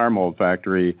just at the tire mold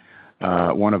factory,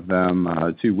 one of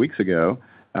them 2 weeks ago,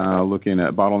 looking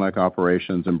at bottleneck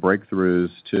operations and breakthroughs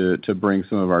to bring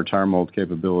some of our tire mold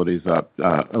capabilities up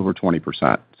over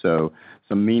 20%. So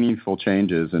some meaningful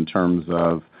changes in terms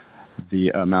of the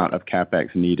amount of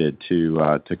CapEx needed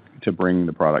to bring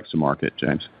the products to market,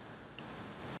 James.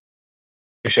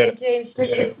 Appreciate it.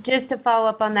 James, just to follow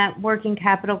up on that working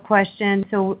capital question,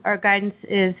 so our guidance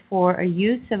is for a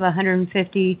use of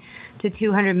 $150 to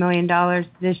 $200 million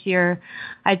this year.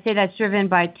 I'd say that's driven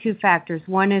by two factors.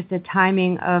 One is the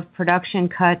timing of production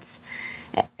cuts,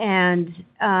 and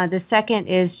the second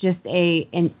is just a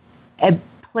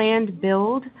planned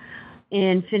build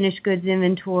in finished goods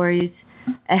inventories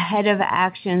ahead of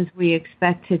actions we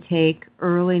expect to take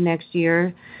early next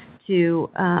year to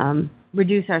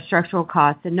reduce our structural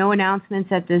costs. And no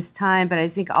announcements at this time, but I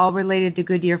think all related to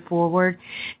Goodyear Forward,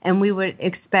 and we would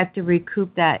expect to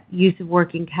recoup that use of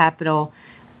working capital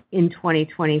in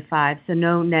 2025. So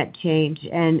no net change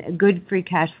and good free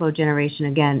cash flow generation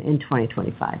again in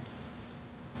 2025.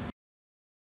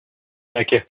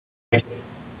 Thank you.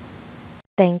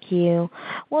 Thank you.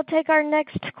 We'll take our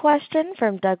next question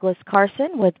from Douglas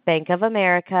Carson with Bank of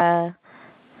America.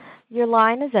 Your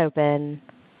line is open.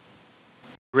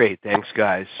 Great. Thanks,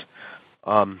 guys.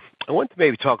 I want to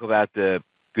maybe talk about the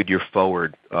Goodyear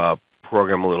Forward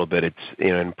program a little bit. It's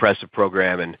an impressive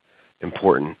program and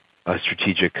important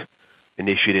strategic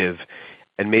initiative.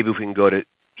 And maybe if we can go to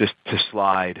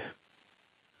slide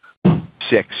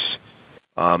 6.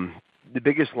 The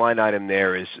biggest line item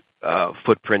there is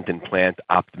footprint and plant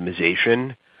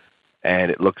optimization,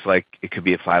 and it looks like it could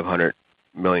be a $500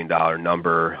 million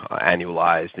number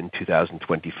annualized in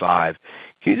 2025.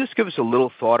 Can you just give us a little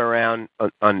thought around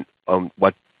on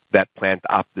what that plant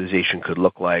optimization could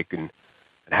look like and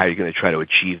how you're going to try to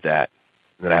achieve that?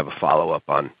 And then I have a follow-up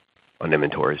on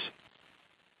inventories.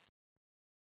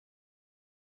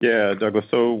 Yeah, Douglas.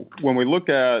 So when we look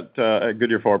at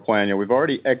Goodyear Forward plan, we've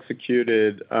already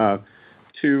executed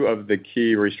 2 of the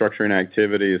key restructuring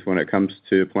activities when it comes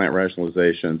to plant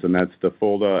rationalizations, and that's the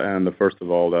Fulda and the First of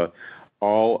Alda.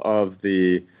 All of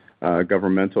the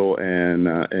governmental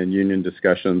and union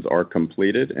discussions are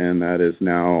completed, and that is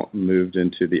now moved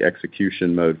into the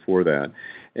execution mode for that.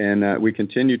 And we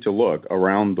continue to look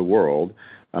around the world.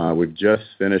 We've just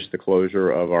finished the closure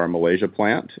of our Malaysia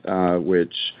plant,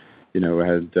 which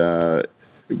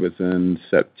it was in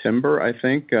September, I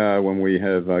think, when we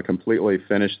have completely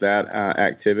finished that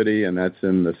activity, and that's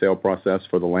in the sale process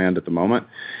for the land at the moment.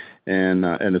 And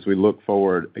as we look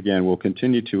forward, again, we'll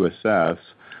continue to assess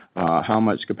how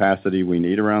much capacity we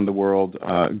need around the world,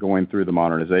 going through the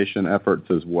modernization efforts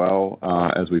as well.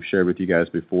 As we've shared with you guys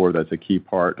before, that's a key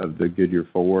part of the Goodyear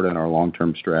Forward and our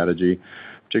long-term strategy,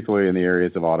 particularly in the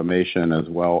areas of automation as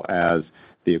well as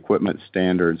the equipment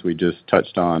standards we just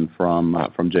touched on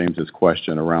from James's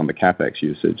question around the CapEx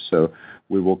usage. So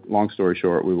we will, long story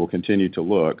short, we will continue to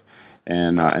look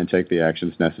and take the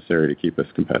actions necessary to keep us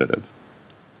competitive.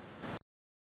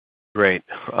 Great.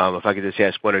 If I could just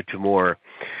ask one or two more.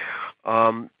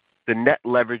 The net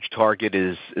leverage target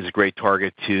is a great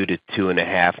target, 2 to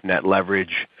 2.5 net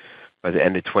leverage by the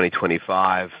end of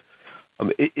 2025.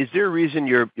 Is there a reason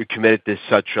you're committed to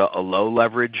such a low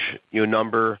leverage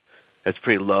number? That's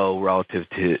pretty low relative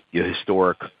to your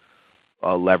historic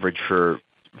leverage for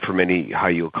many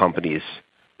high-yield companies.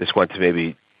 Just want to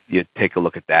maybe take a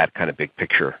look at that kind of big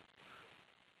picture.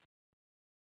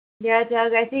 Yeah,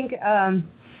 Doug, I think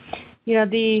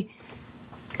the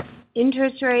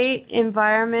interest rate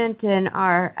environment and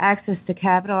our access to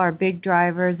capital are big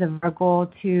drivers of our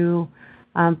goal to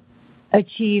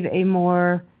achieve a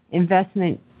more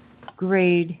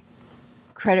investment-grade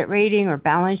credit rating or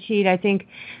balance sheet. I think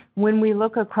when we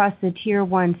look across the Tier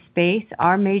 1 space,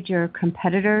 our major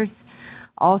competitors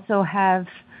also have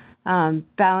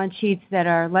balance sheets that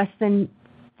are less than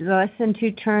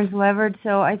 2 turns levered.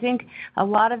 So I think a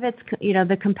lot of it's,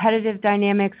 the competitive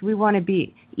dynamics. We want to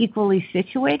be equally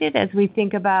situated as we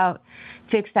think about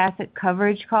fixed asset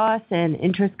coverage costs and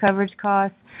interest coverage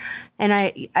costs. And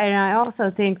I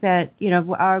also think that,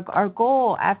 our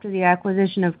goal after the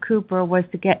acquisition of Cooper was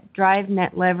to drive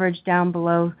net leverage down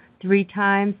below 3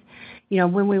 times.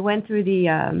 When we went through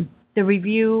the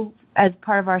review as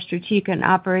part of our strategic and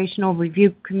operational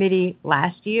review committee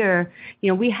last year,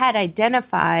 we had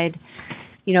identified,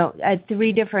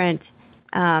 3 different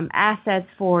assets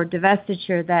for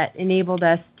divestiture that enabled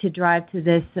us to drive to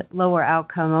this lower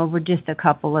outcome over just a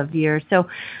couple of years. So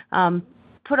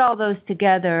put all those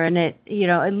together, and it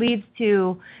leads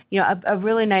to a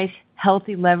really nice,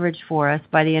 healthy leverage for us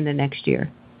by the end of next year.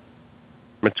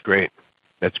 That's great.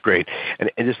 And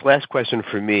this last question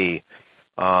for me,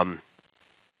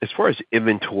 as far as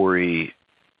inventory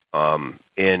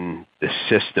in the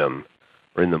system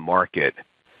or in the market,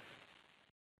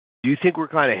 do you think we're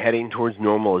kind of heading towards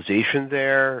normalization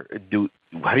there?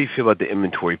 How do you feel about the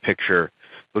inventory picture?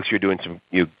 Looks like you're doing some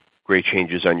great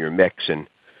changes on your mix and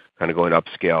kind of going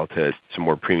upscale to some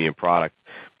more premium product.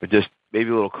 But just maybe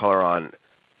a little color on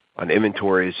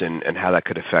inventories and how that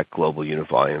could affect global unit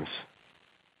volumes.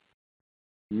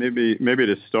 Maybe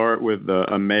to start with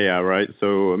EMEA, right?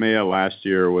 So EMEA last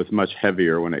year was much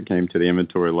heavier when it came to the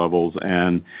inventory levels,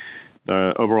 and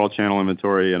the overall channel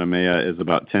inventory in EMEA is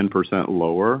about 10%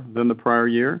 lower than the prior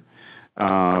year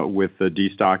with the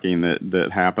destocking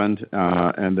that happened.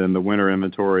 And then the winter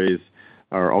inventories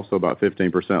are also about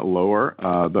 15% lower,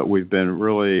 but we've been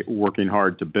really working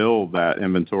hard to build that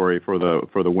inventory for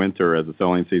the winter as the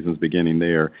selling season's beginning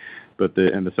there. But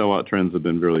the sellout trends have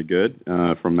been really good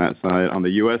from that side. On the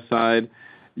U.S. side,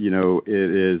 it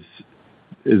is,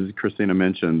 as Christina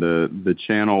mentioned,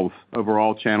 the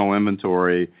overall channel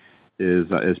inventory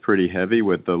is pretty heavy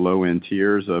with the low end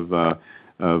tiers of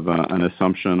an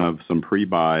assumption of some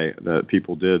pre-buy that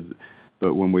people did.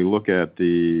 But when we look at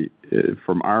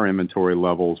from our inventory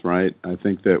levels, right, I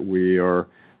think that we're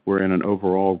in an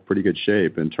overall pretty good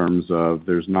shape in terms of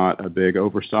there's not a big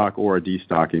overstock or a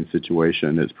destocking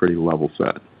situation. It's pretty level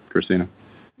set. Christina?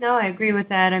 No, I agree with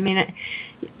that. I mean,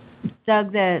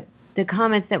 Doug, the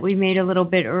comments that we made a little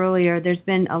bit earlier, there's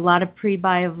been a lot of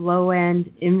pre-buy of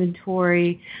low-end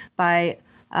inventory by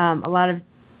a lot of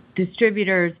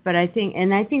distributors, but I think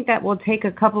that will take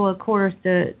a couple of quarters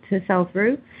to sell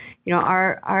through.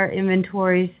 Our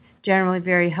inventory's generally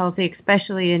very healthy,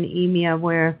 especially in EMEA,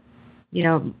 where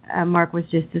Mark was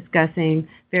just discussing,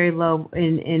 very low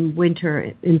in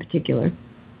winter in particular.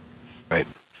 Right.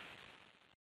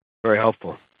 Very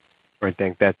helpful. All right,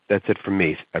 that's it from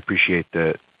me. I appreciate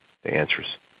the answers.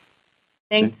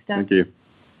 Thanks, Doug. Thank you.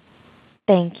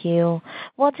 Thank you.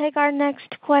 We'll take our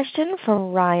next question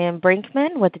from Ryan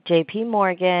Brinkman with J.P.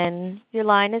 Morgan. Your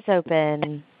line is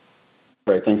open.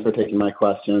 Great. Thanks for taking my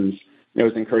questions. It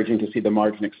was encouraging to see the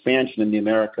margin expansion in the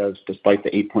Americas despite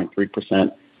the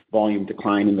 8.3% volume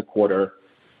decline in the quarter.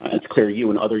 It's clear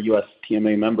you and other U.S.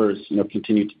 TMA members,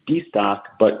 continue to destock,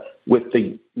 but with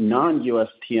the non-U.S.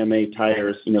 TMA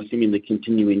tires, seemingly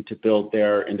continuing to build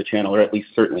there in the channel, or at least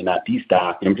certainly not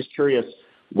destock. And I'm just curious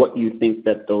what you think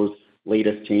that those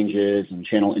latest changes in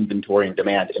channel inventory and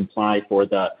demand imply for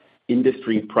the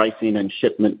industry pricing and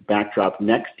shipment backdrop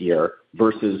next year,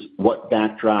 versus what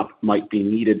backdrop might be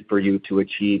needed for you to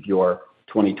achieve your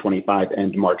 2025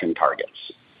 end margin targets?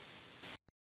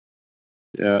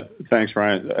 Yeah, thanks,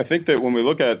 Ryan. I think that when we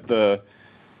look at the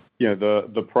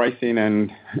pricing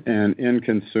and end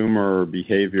consumer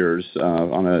behaviors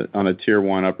on a tier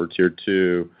 1 upper tier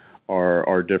 2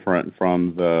 are different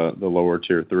from the lower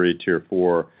tier 3, tier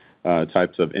 4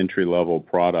 types of entry level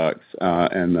products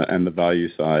and the value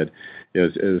side.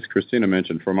 As Christina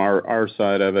mentioned, from our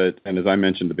side of it, and as I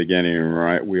mentioned at the beginning,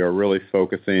 right, we are really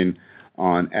focusing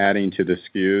on adding to the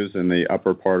SKUs in the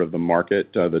upper part of the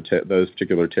market, those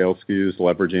particular tail SKUs,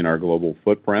 leveraging our global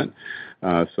footprint,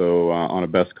 on a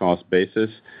best cost basis.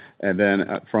 And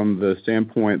then from the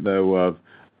standpoint, though,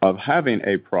 of having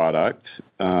a product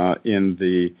in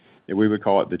the, we would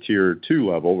call it the tier 2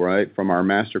 level, right, from our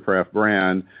Mastercraft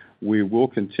brand, we will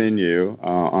continue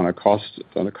on a cost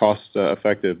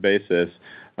effective basis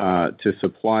to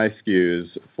supply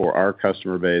SKUs for our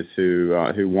customer base who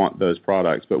want those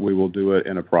products, but we will do it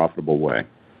in a profitable way.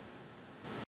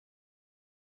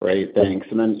 Great, thanks.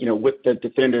 And then, with the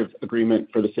definitive agreement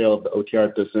for the sale of the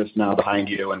OTR business now behind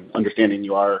you, and understanding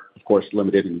you are, of course,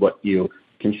 limited in what you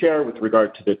can share with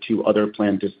regard to the 2 other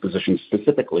planned dispositions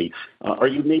specifically, are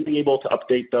you maybe able to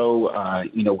update, though,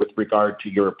 with regard to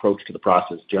your approach to the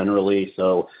process generally?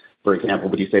 So, for example,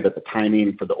 would you say that the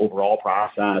timing for the overall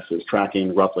process is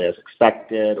tracking roughly as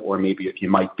expected, or maybe if you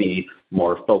might be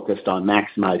more focused on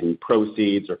maximizing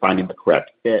proceeds or finding the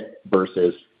correct fit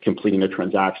versus completing a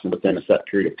transaction within a set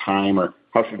period of time, or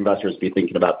how should investors be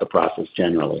thinking about the process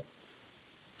generally?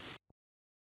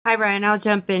 Hi, Brian. I'll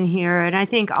jump in here. And I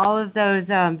think all of those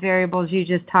variables you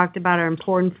just talked about are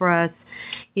important for us.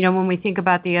 When we think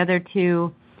about the other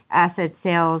 2 asset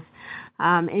sales,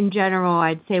 in general,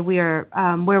 I'd say we are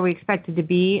where we expected to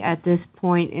be at this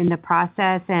point in the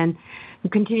process, and we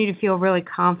continue to feel really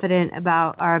confident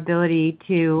about our ability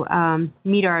to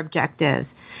meet our objectives.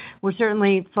 We're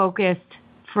certainly focused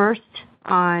first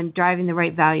on driving the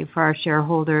right value for our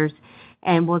shareholders,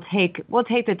 and we'll take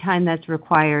the time that's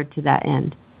required to that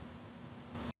end.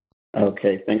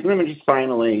 Okay, thanks. And then just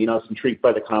finally, I was intrigued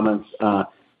by the comments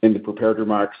in the prepared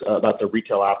remarks about the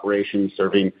retail operations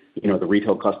serving, the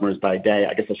retail customers by day.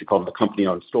 I guess I should call them the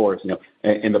company-owned stores,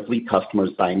 and the fleet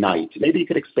customers by night. Maybe you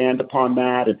could expand upon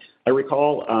that. And I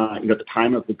recall, at the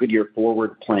time of the Goodyear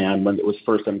Forward plan, when it was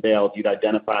first unveiled, you'd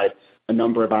identified a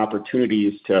number of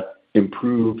opportunities to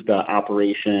improve the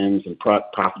operations and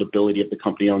profitability of the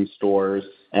company-owned stores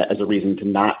as a reason to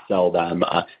not sell them,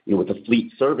 with the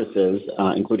fleet services,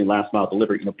 including last mile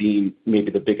delivery, being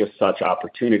maybe the biggest such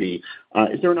opportunity.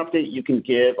 Is there an update you can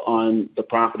give on the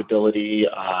profitability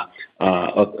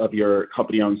of your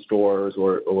company-owned stores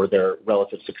or their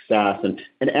relative success?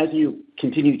 And as you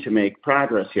continue to make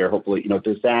progress here, hopefully,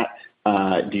 does that,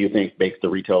 do you think, makes the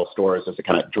retail stores, as it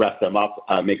kind of dress them up,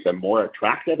 makes them more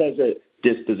attractive as a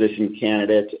disposition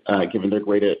candidate, given their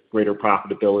greater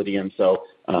profitability, and so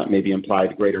maybe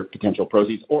implied greater potential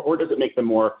proceeds, or does it make them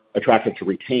more attractive to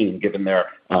retain, given their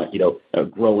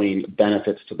growing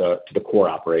benefits to the core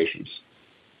operations?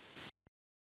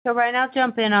 So, Ryan, I'll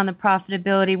jump in on the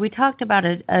profitability. We talked about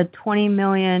a $20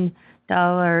 million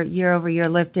year-over-year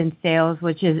lift in sales,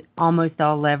 which is almost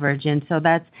all leverage, and so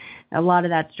a lot of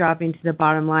that's dropping to the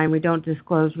bottom line. We don't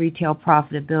disclose retail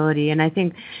profitability, and I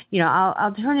think,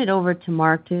 I'll turn it over to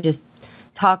Mark to just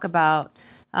talk about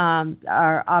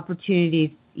our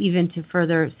opportunities even to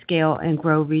further scale and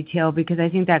grow retail, because I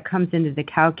think that comes into the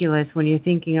calculus when you're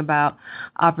thinking about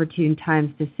opportune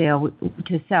times to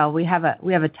sell. We have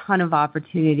a ton of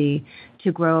opportunity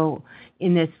to grow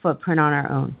in this footprint on our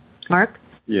own. Mark?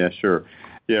 Yeah, sure.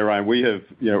 Yeah, Ryan, we have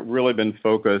really been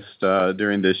focused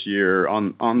during this year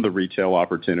on the retail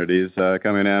opportunities,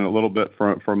 coming in a little bit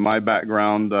from my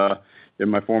background in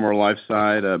my former life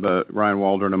side, but Ryan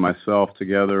Waldron and myself,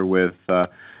 together with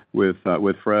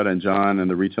Fred and John and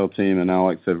the retail team and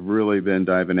Alex, have really been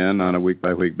diving in on a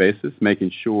week-by-week basis,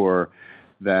 making sure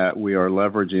that we are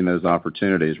leveraging those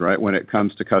opportunities, right, when it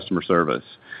comes to customer service.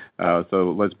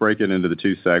 So let's break it into the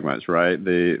 2 segments, right?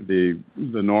 The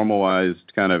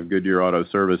normalized kind of Goodyear Auto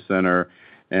Service Center,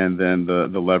 and then the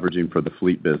leveraging for the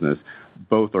fleet business.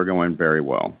 Both are going very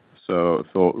well. So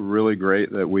really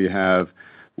great that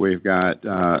we've got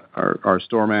our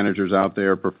store managers out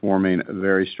there performing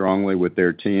very strongly with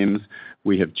their teams.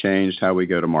 We have changed how we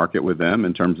go to market with them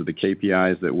in terms of the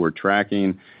KPIs that we're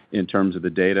tracking, in terms of the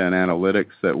data and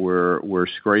analytics that we're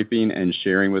scraping and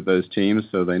sharing with those teams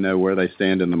so they know where they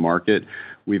stand in the market.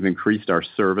 We've increased our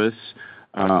service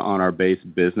on our base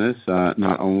business,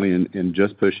 not only in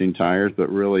just pushing tires, but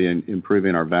really in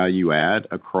improving our value add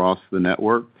across the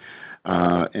network.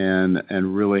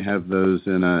 and really have those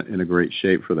in a great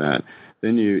shape for that.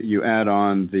 Then you add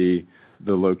on the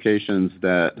locations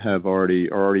that are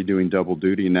already doing double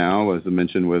duty now, as I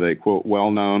mentioned, with a quote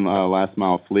well-known last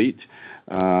mile fleet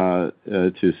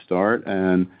to start,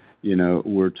 and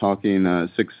we're talking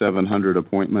 600-700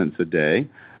 appointments a day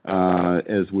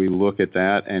as we look at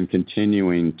that and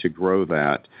continuing to grow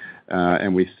that.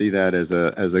 And we see that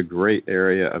as a great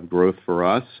area of growth for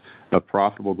us, of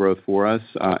profitable growth for us.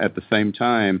 At the same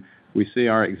time, we see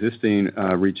our existing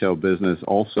retail business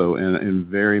also in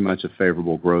very much a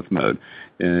favorable growth mode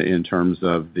in terms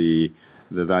of the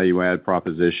value add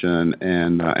proposition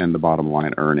and the bottom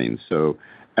line earnings. So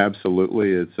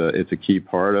absolutely, it's a key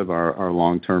part of our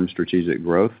long-term strategic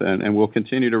growth, and we'll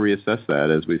continue to reassess that,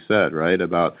 as we said, right,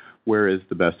 about where is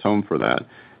the best home for that.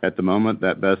 At the moment,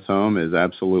 that best home is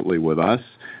absolutely with us,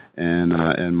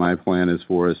 and my plan is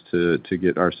for us to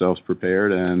get ourselves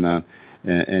prepared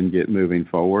and get moving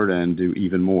forward and do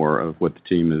even more of what the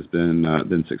team has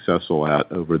been successful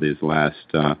at over these last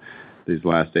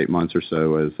 8 months or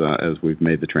so as we've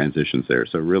made the transitions there.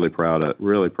 So really proud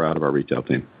of our retail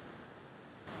team.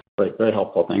 Great, very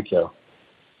helpful. Thank you.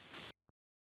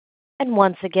 And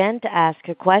once again, to ask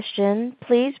a question,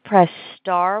 please press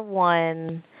star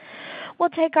 1. We'll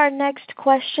take our next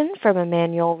question from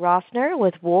Emmanuel Rosner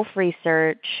with Wolfe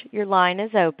Research. Your line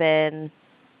is open.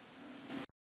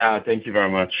 Thank you very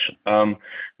much.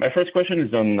 My first question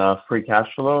is on free cash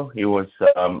flow. It was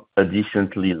a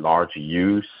decently large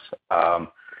use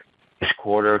this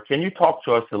quarter. Can you talk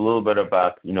to us a little bit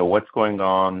about what's going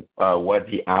on, what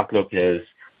the outlook is,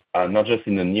 not just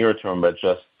in the near term, but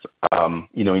just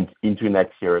into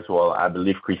next year as well? I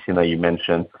believe, Christina, you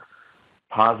mentioned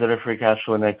positive free cash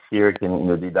flow next year.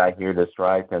 Did I hear this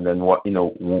right? And then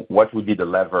what would be the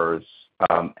levers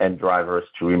and drivers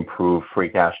to improve free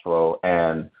cash flow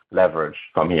and leverage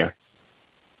from here?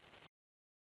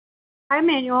 Hi,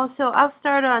 Manuel. So I'll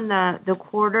start on the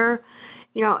quarter.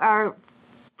 Our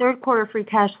third quarter free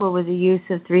cash flow was a use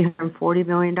of $340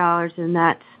 million, and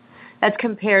that's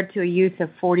compared to a use of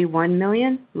 $41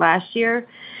 million last year.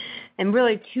 And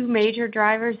really two major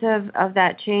drivers of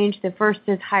that change. The first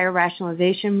is higher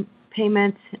rationalization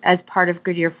payments as part of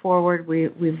Goodyear Forward.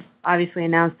 We've obviously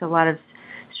announced a lot of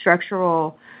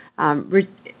structural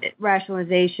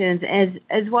rationalizations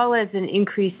as well as an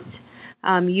increased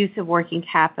use of working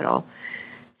capital.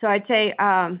 So I'd say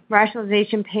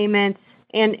rationalization payments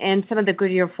and some of the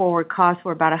Goodyear Forward costs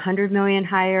were about $100 million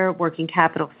higher, working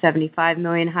capital $75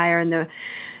 million higher, and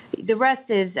the rest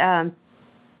is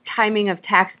timing of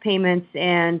tax payments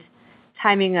and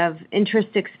timing of interest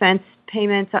expense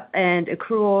payments and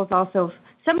accruals, also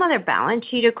some other balance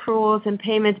sheet accruals and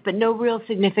payments, but no real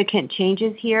significant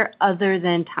changes here other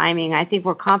than timing. I think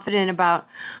we're confident about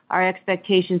our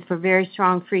expectations for very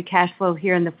strong free cash flow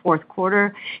here in the fourth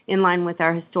quarter, in line with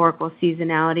our historical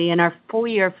seasonality, and our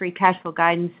full-year free cash flow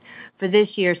guidance for this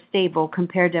year stable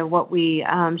compared to what we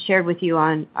shared with you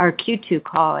on our Q2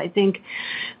 call. I think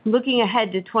looking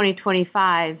ahead to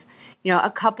 2025,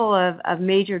 a couple of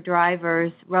major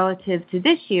drivers relative to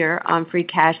this year on free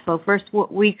cash flow. First,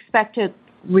 we expect to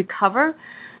recover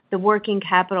the working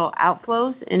capital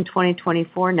outflows in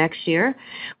 2024 next year.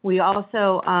 We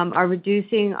also are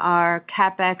reducing our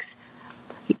CapEx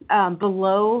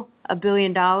below $1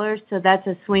 billion, so that's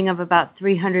a swing of about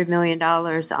 $300 million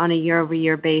on a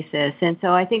year-over-year basis. And so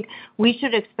I think we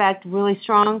should expect really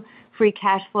strong free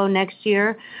cash flow next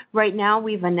year. Right now,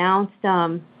 we've announced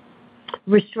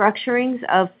restructurings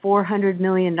of $400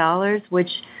 million,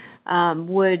 which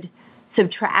would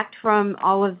subtract from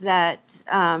all of that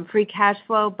free cash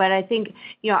flow. But I think,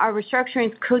 our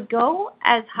restructurings could go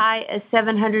as high as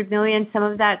 $700 million. Some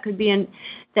of that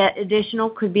additional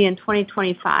could be in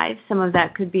 2025. Some of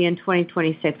that could be in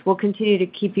 2026. We'll continue to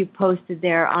keep you posted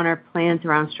there on our plans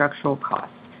around structural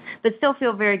costs, but still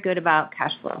feel very good about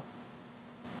cash flow.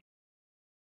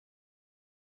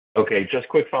 Okay, just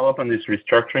quick follow-up on this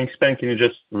restructuring spend. Can you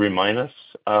just remind us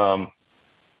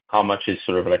how much is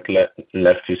sort of like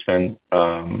left to spend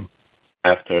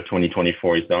after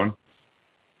 2024 is done?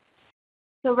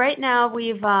 So right now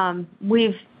we've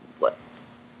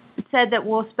said that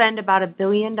we'll spend about $1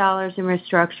 billion in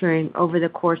restructuring over the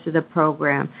course of the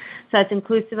program. So that's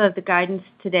inclusive of the guidance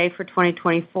today for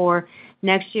 2024.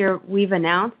 Next year, we've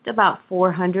announced about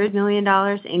 $400 million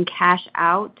in cash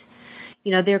out.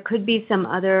 There could be some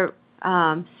other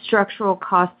structural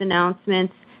cost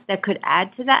announcements that could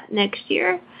add to that next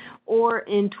year or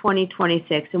in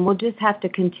 2026. And we'll just have to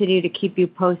continue to keep you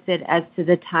posted as to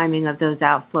the timing of those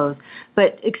outflows.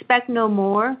 But expect no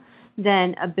more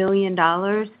than $1 billion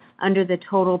under the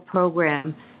total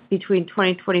program between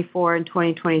 2024 and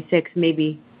 2026,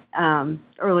 maybe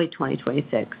early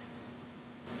 2026.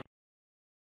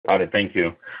 Got it. Thank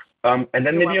you. And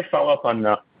then maybe a follow-up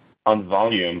on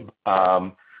volume.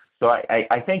 So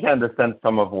I think I understand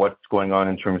some of what's going on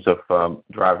in terms of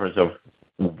drivers of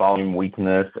volume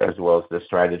weakness, as well as the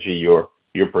strategy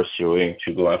you're pursuing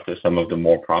to go after some of the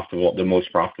most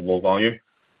profitable volume.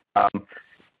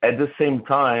 At the same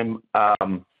time,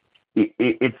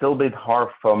 it's a little bit hard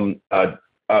from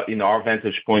our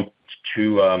vantage point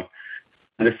to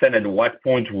understand at what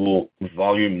point will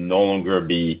volume no longer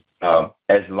be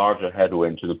as large a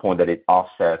headwind to the point that it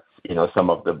offsets some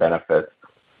of the benefits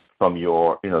from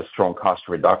your strong cost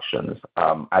reductions.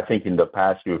 I think in the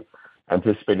past you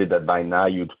anticipated that by now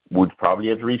you would probably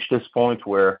have reached this point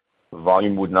where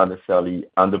volume would not necessarily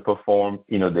underperform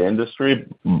the industry,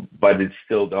 but it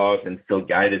still does and still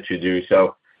guided to do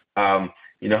so.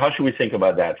 How should we think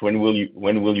about that? When will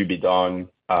you be done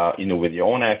with your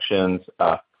own actions?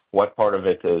 What part of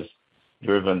it is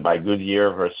driven by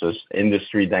Goodyear versus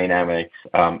industry dynamics?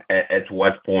 At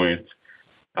what point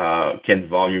can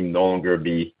volume no longer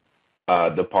be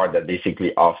the part that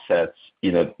basically offsets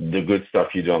the good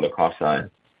stuff you do on the cost side?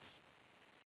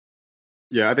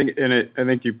 Yeah, I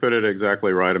think you put it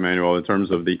exactly right, Emmanuel, in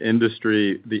terms of the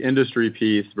industry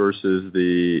piece versus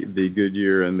the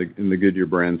Goodyear and the Goodyear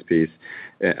brands piece.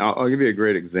 I'll give you a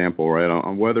great example, right?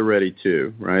 On Weather Ready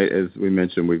 2, right? As we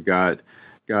mentioned, we've got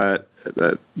I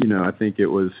think it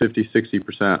was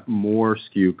 50-60% more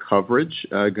SKU coverage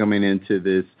coming into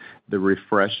the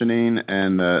refreshing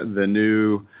and the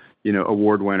new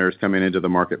award winners coming into the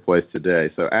marketplace today.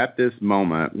 So at this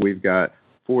moment, we've got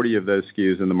 40 of those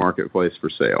SKUs in the marketplace for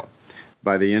sale.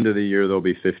 By the end of the year, there'll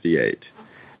be 58.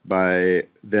 By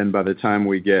the time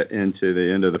we get into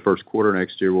the end of the first quarter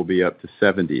next year, we'll be up to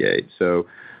 78. So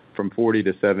from 40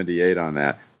 to 78 on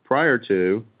that. Prior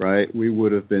to, right, we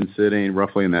would have been sitting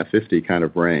roughly in that 50 kind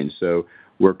of range. So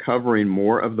we're covering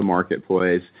more of the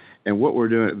marketplace. And what we're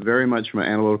doing very much from an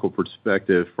analytical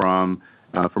perspective from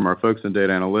our folks in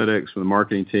data analytics, from the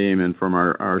marketing team, and from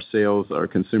our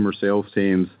consumer sales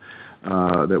teams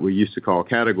that we used to call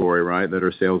category, right, that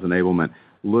are sales enablement,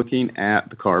 looking at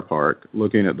the car park,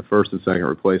 looking at the first and second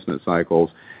replacement cycles,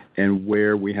 and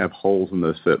where we have holes in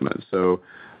those fitments. So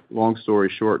long story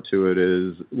short to it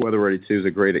is Weather Ready 2 is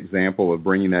a great example of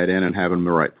bringing that in and having them in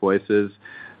the right places.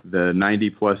 The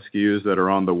 90-plus SKUs that are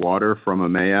on the water from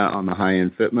EMEA on the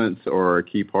high-end fitments are a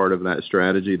key part of that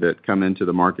strategy that come into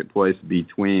the marketplace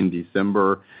between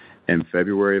December and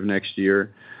February of next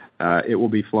year. It will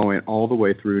be flowing all the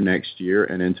way through next year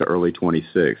and into early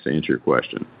 26, to answer your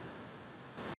question.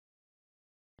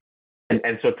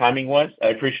 And so timing-wise, I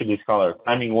appreciate this color.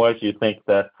 Timing-wise, you think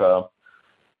that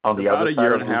on the other side about a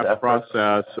year and a half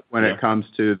process when it comes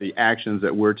to the actions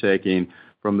that we're taking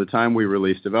from the time we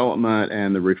release development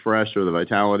and the refresh or the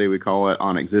vitality, we call it,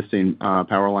 on existing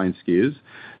Powerline SKUs.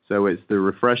 So it's the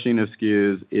refreshing of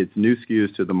SKUs, it's new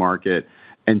SKUs to the market,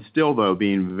 and still, though,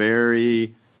 being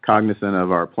very cognizant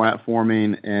of our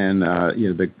platforming and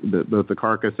both the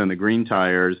carcass and the green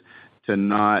tires to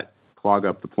not clog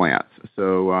up the plants.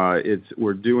 So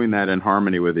we're doing that in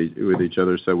harmony with each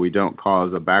other, so we don't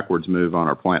cause a backwards move on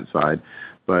our plant side.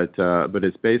 But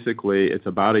it's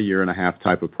about a year and a half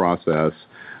type of process,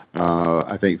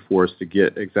 I think, for us to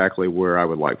get exactly where I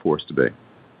would like for us to be.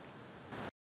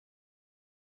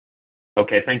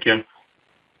 Okay, thank you.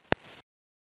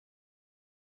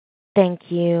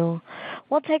 Thank you.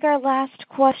 We'll take our last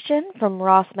question from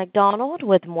Ross McDonald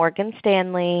with Morgan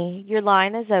Stanley. Your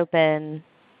line is open.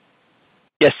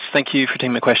 Yes, thank you for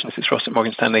taking my questions. It's Ross at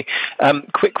Morgan Stanley.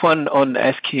 Quick one on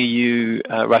SKU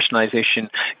rationalization.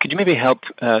 Could you maybe help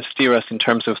steer us in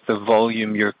terms of the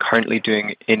volume you're currently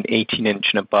doing in 18-inch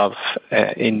and above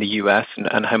in the U.S.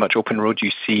 and how much open road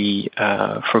you see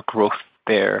for growth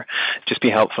there? Just be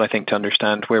helpful, I think, to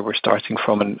understand where we're starting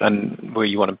from and where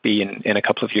you want to be in a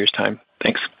couple of years' time.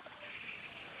 Thanks.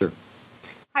 Sure.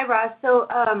 Hi, Ross. So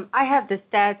I have the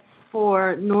stats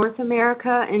for North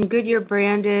America and Goodyear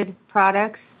branded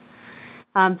products,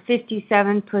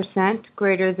 57%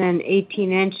 greater than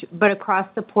 18-inch, but across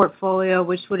the portfolio,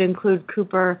 which would include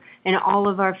Cooper and all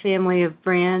of our family of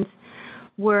brands,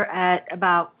 we're at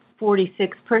about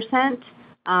 46%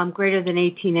 greater than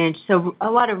 18-inch. So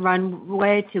a lot of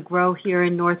runway to grow here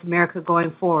in North America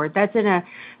going forward. That's in a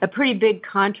pretty big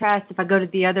contrast. If I go to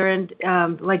the other end,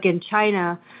 like in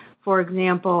China, for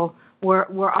example, we're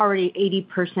already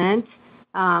 80%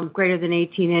 greater than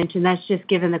 18-inch, and that's just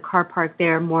given the car park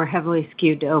there more heavily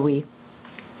skewed to OE.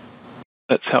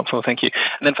 That's helpful. Thank you.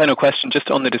 And then final question,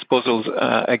 just on the disposals.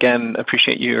 Again,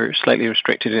 appreciate you're slightly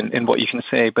restricted in what you can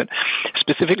say, but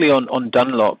specifically on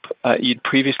Dunlop, you'd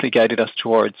previously guided us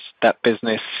towards that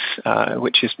business,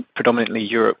 which is predominantly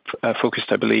Europe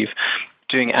focused, I believe,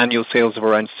 doing annual sales of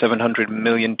around $700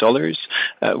 million.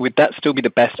 Would that still be the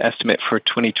best estimate for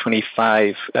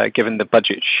 2025, given the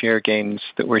budget share gains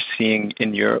that we're seeing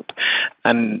in Europe?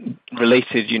 And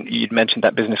related, you'd mentioned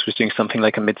that business was doing something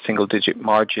like a mid-single-digit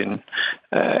margin.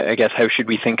 I guess, how should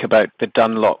we think about the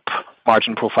Dunlop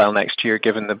margin profile next year,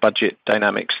 given the budget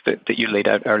dynamics that you laid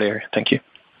out earlier? Thank you.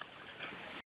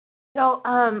 So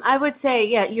I would say,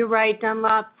 yeah, you're right.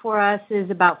 Dunlop for us is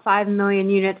about 5 million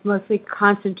units, mostly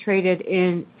concentrated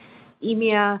in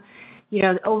EMEA.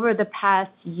 Over the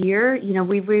past year,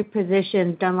 we've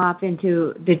repositioned Dunlop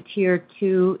into the tier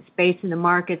 2 space in the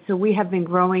market. So we have been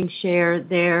growing share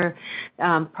there,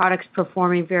 products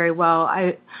performing very well.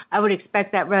 I would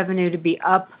expect that revenue to be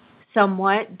up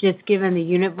somewhat, just given the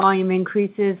unit volume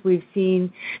increases we've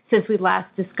seen since we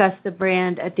last discussed the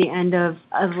brand at the end of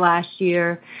last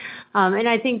year. And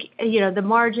I think, the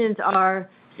margins are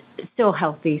still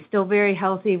healthy, still very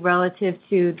healthy relative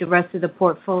to the rest of the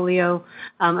portfolio.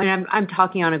 And I'm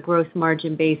talking on a gross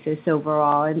margin basis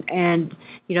overall. And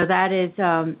that is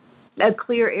a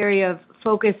clear area of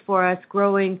focus for us,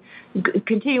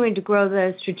 continuing to grow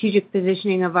the strategic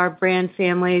positioning of our brand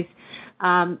families,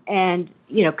 and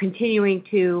continuing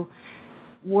to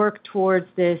work towards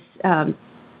this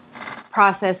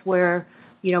process where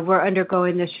we're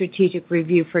undergoing the strategic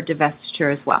review for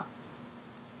divestiture as well.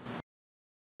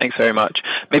 Thanks very much.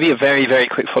 Maybe a very, very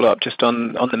quick follow-up just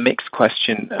on the mix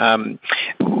question.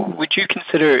 Would you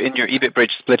consider in your EBIT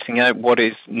bridge splitting out what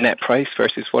is net price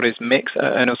versus what is mix?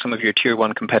 I know some of your tier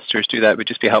 1 competitors do that. It would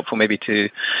just be helpful maybe to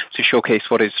showcase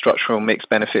what is structural mix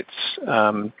benefits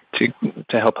to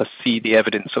help us see the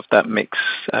evidence of that mix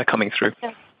coming through.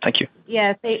 Thank you.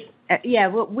 Yeah,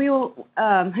 we will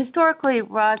historically,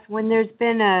 Ross, when there's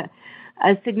been a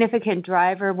significant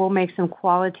driver, we'll make some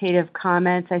qualitative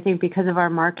comments, I think, because of our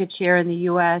market share in the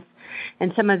U.S.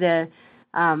 and some of the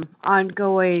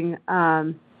ongoing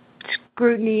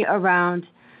scrutiny around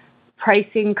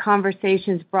pricing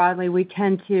conversations broadly. We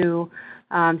tend to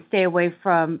stay away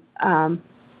from,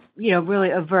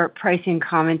 really overt pricing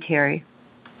commentary.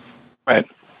 Right.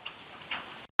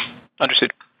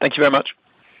 Understood. Thank you very much.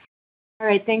 All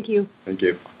right. Thank you. Thank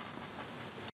you.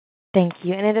 Thank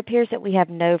you. And it appears that we have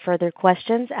no further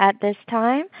questions at this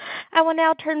time. I will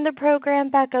now turn the program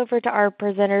back over to our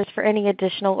presenters for any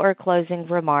additional or closing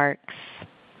remarks.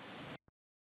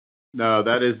 No,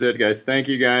 that is it, guys. Thank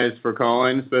you guys for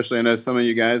calling, especially I know some of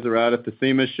you guys are out at the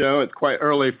SEMA show. It's quite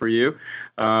early for you,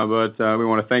 but we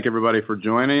want to thank everybody for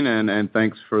joining, and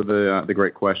thanks for the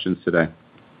great questions today.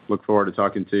 Look forward to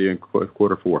talking to you in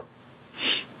quarter 4.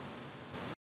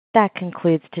 That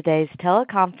concludes today's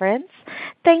teleconference.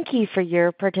 Thank you for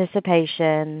your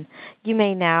participation. You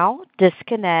may now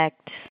disconnect.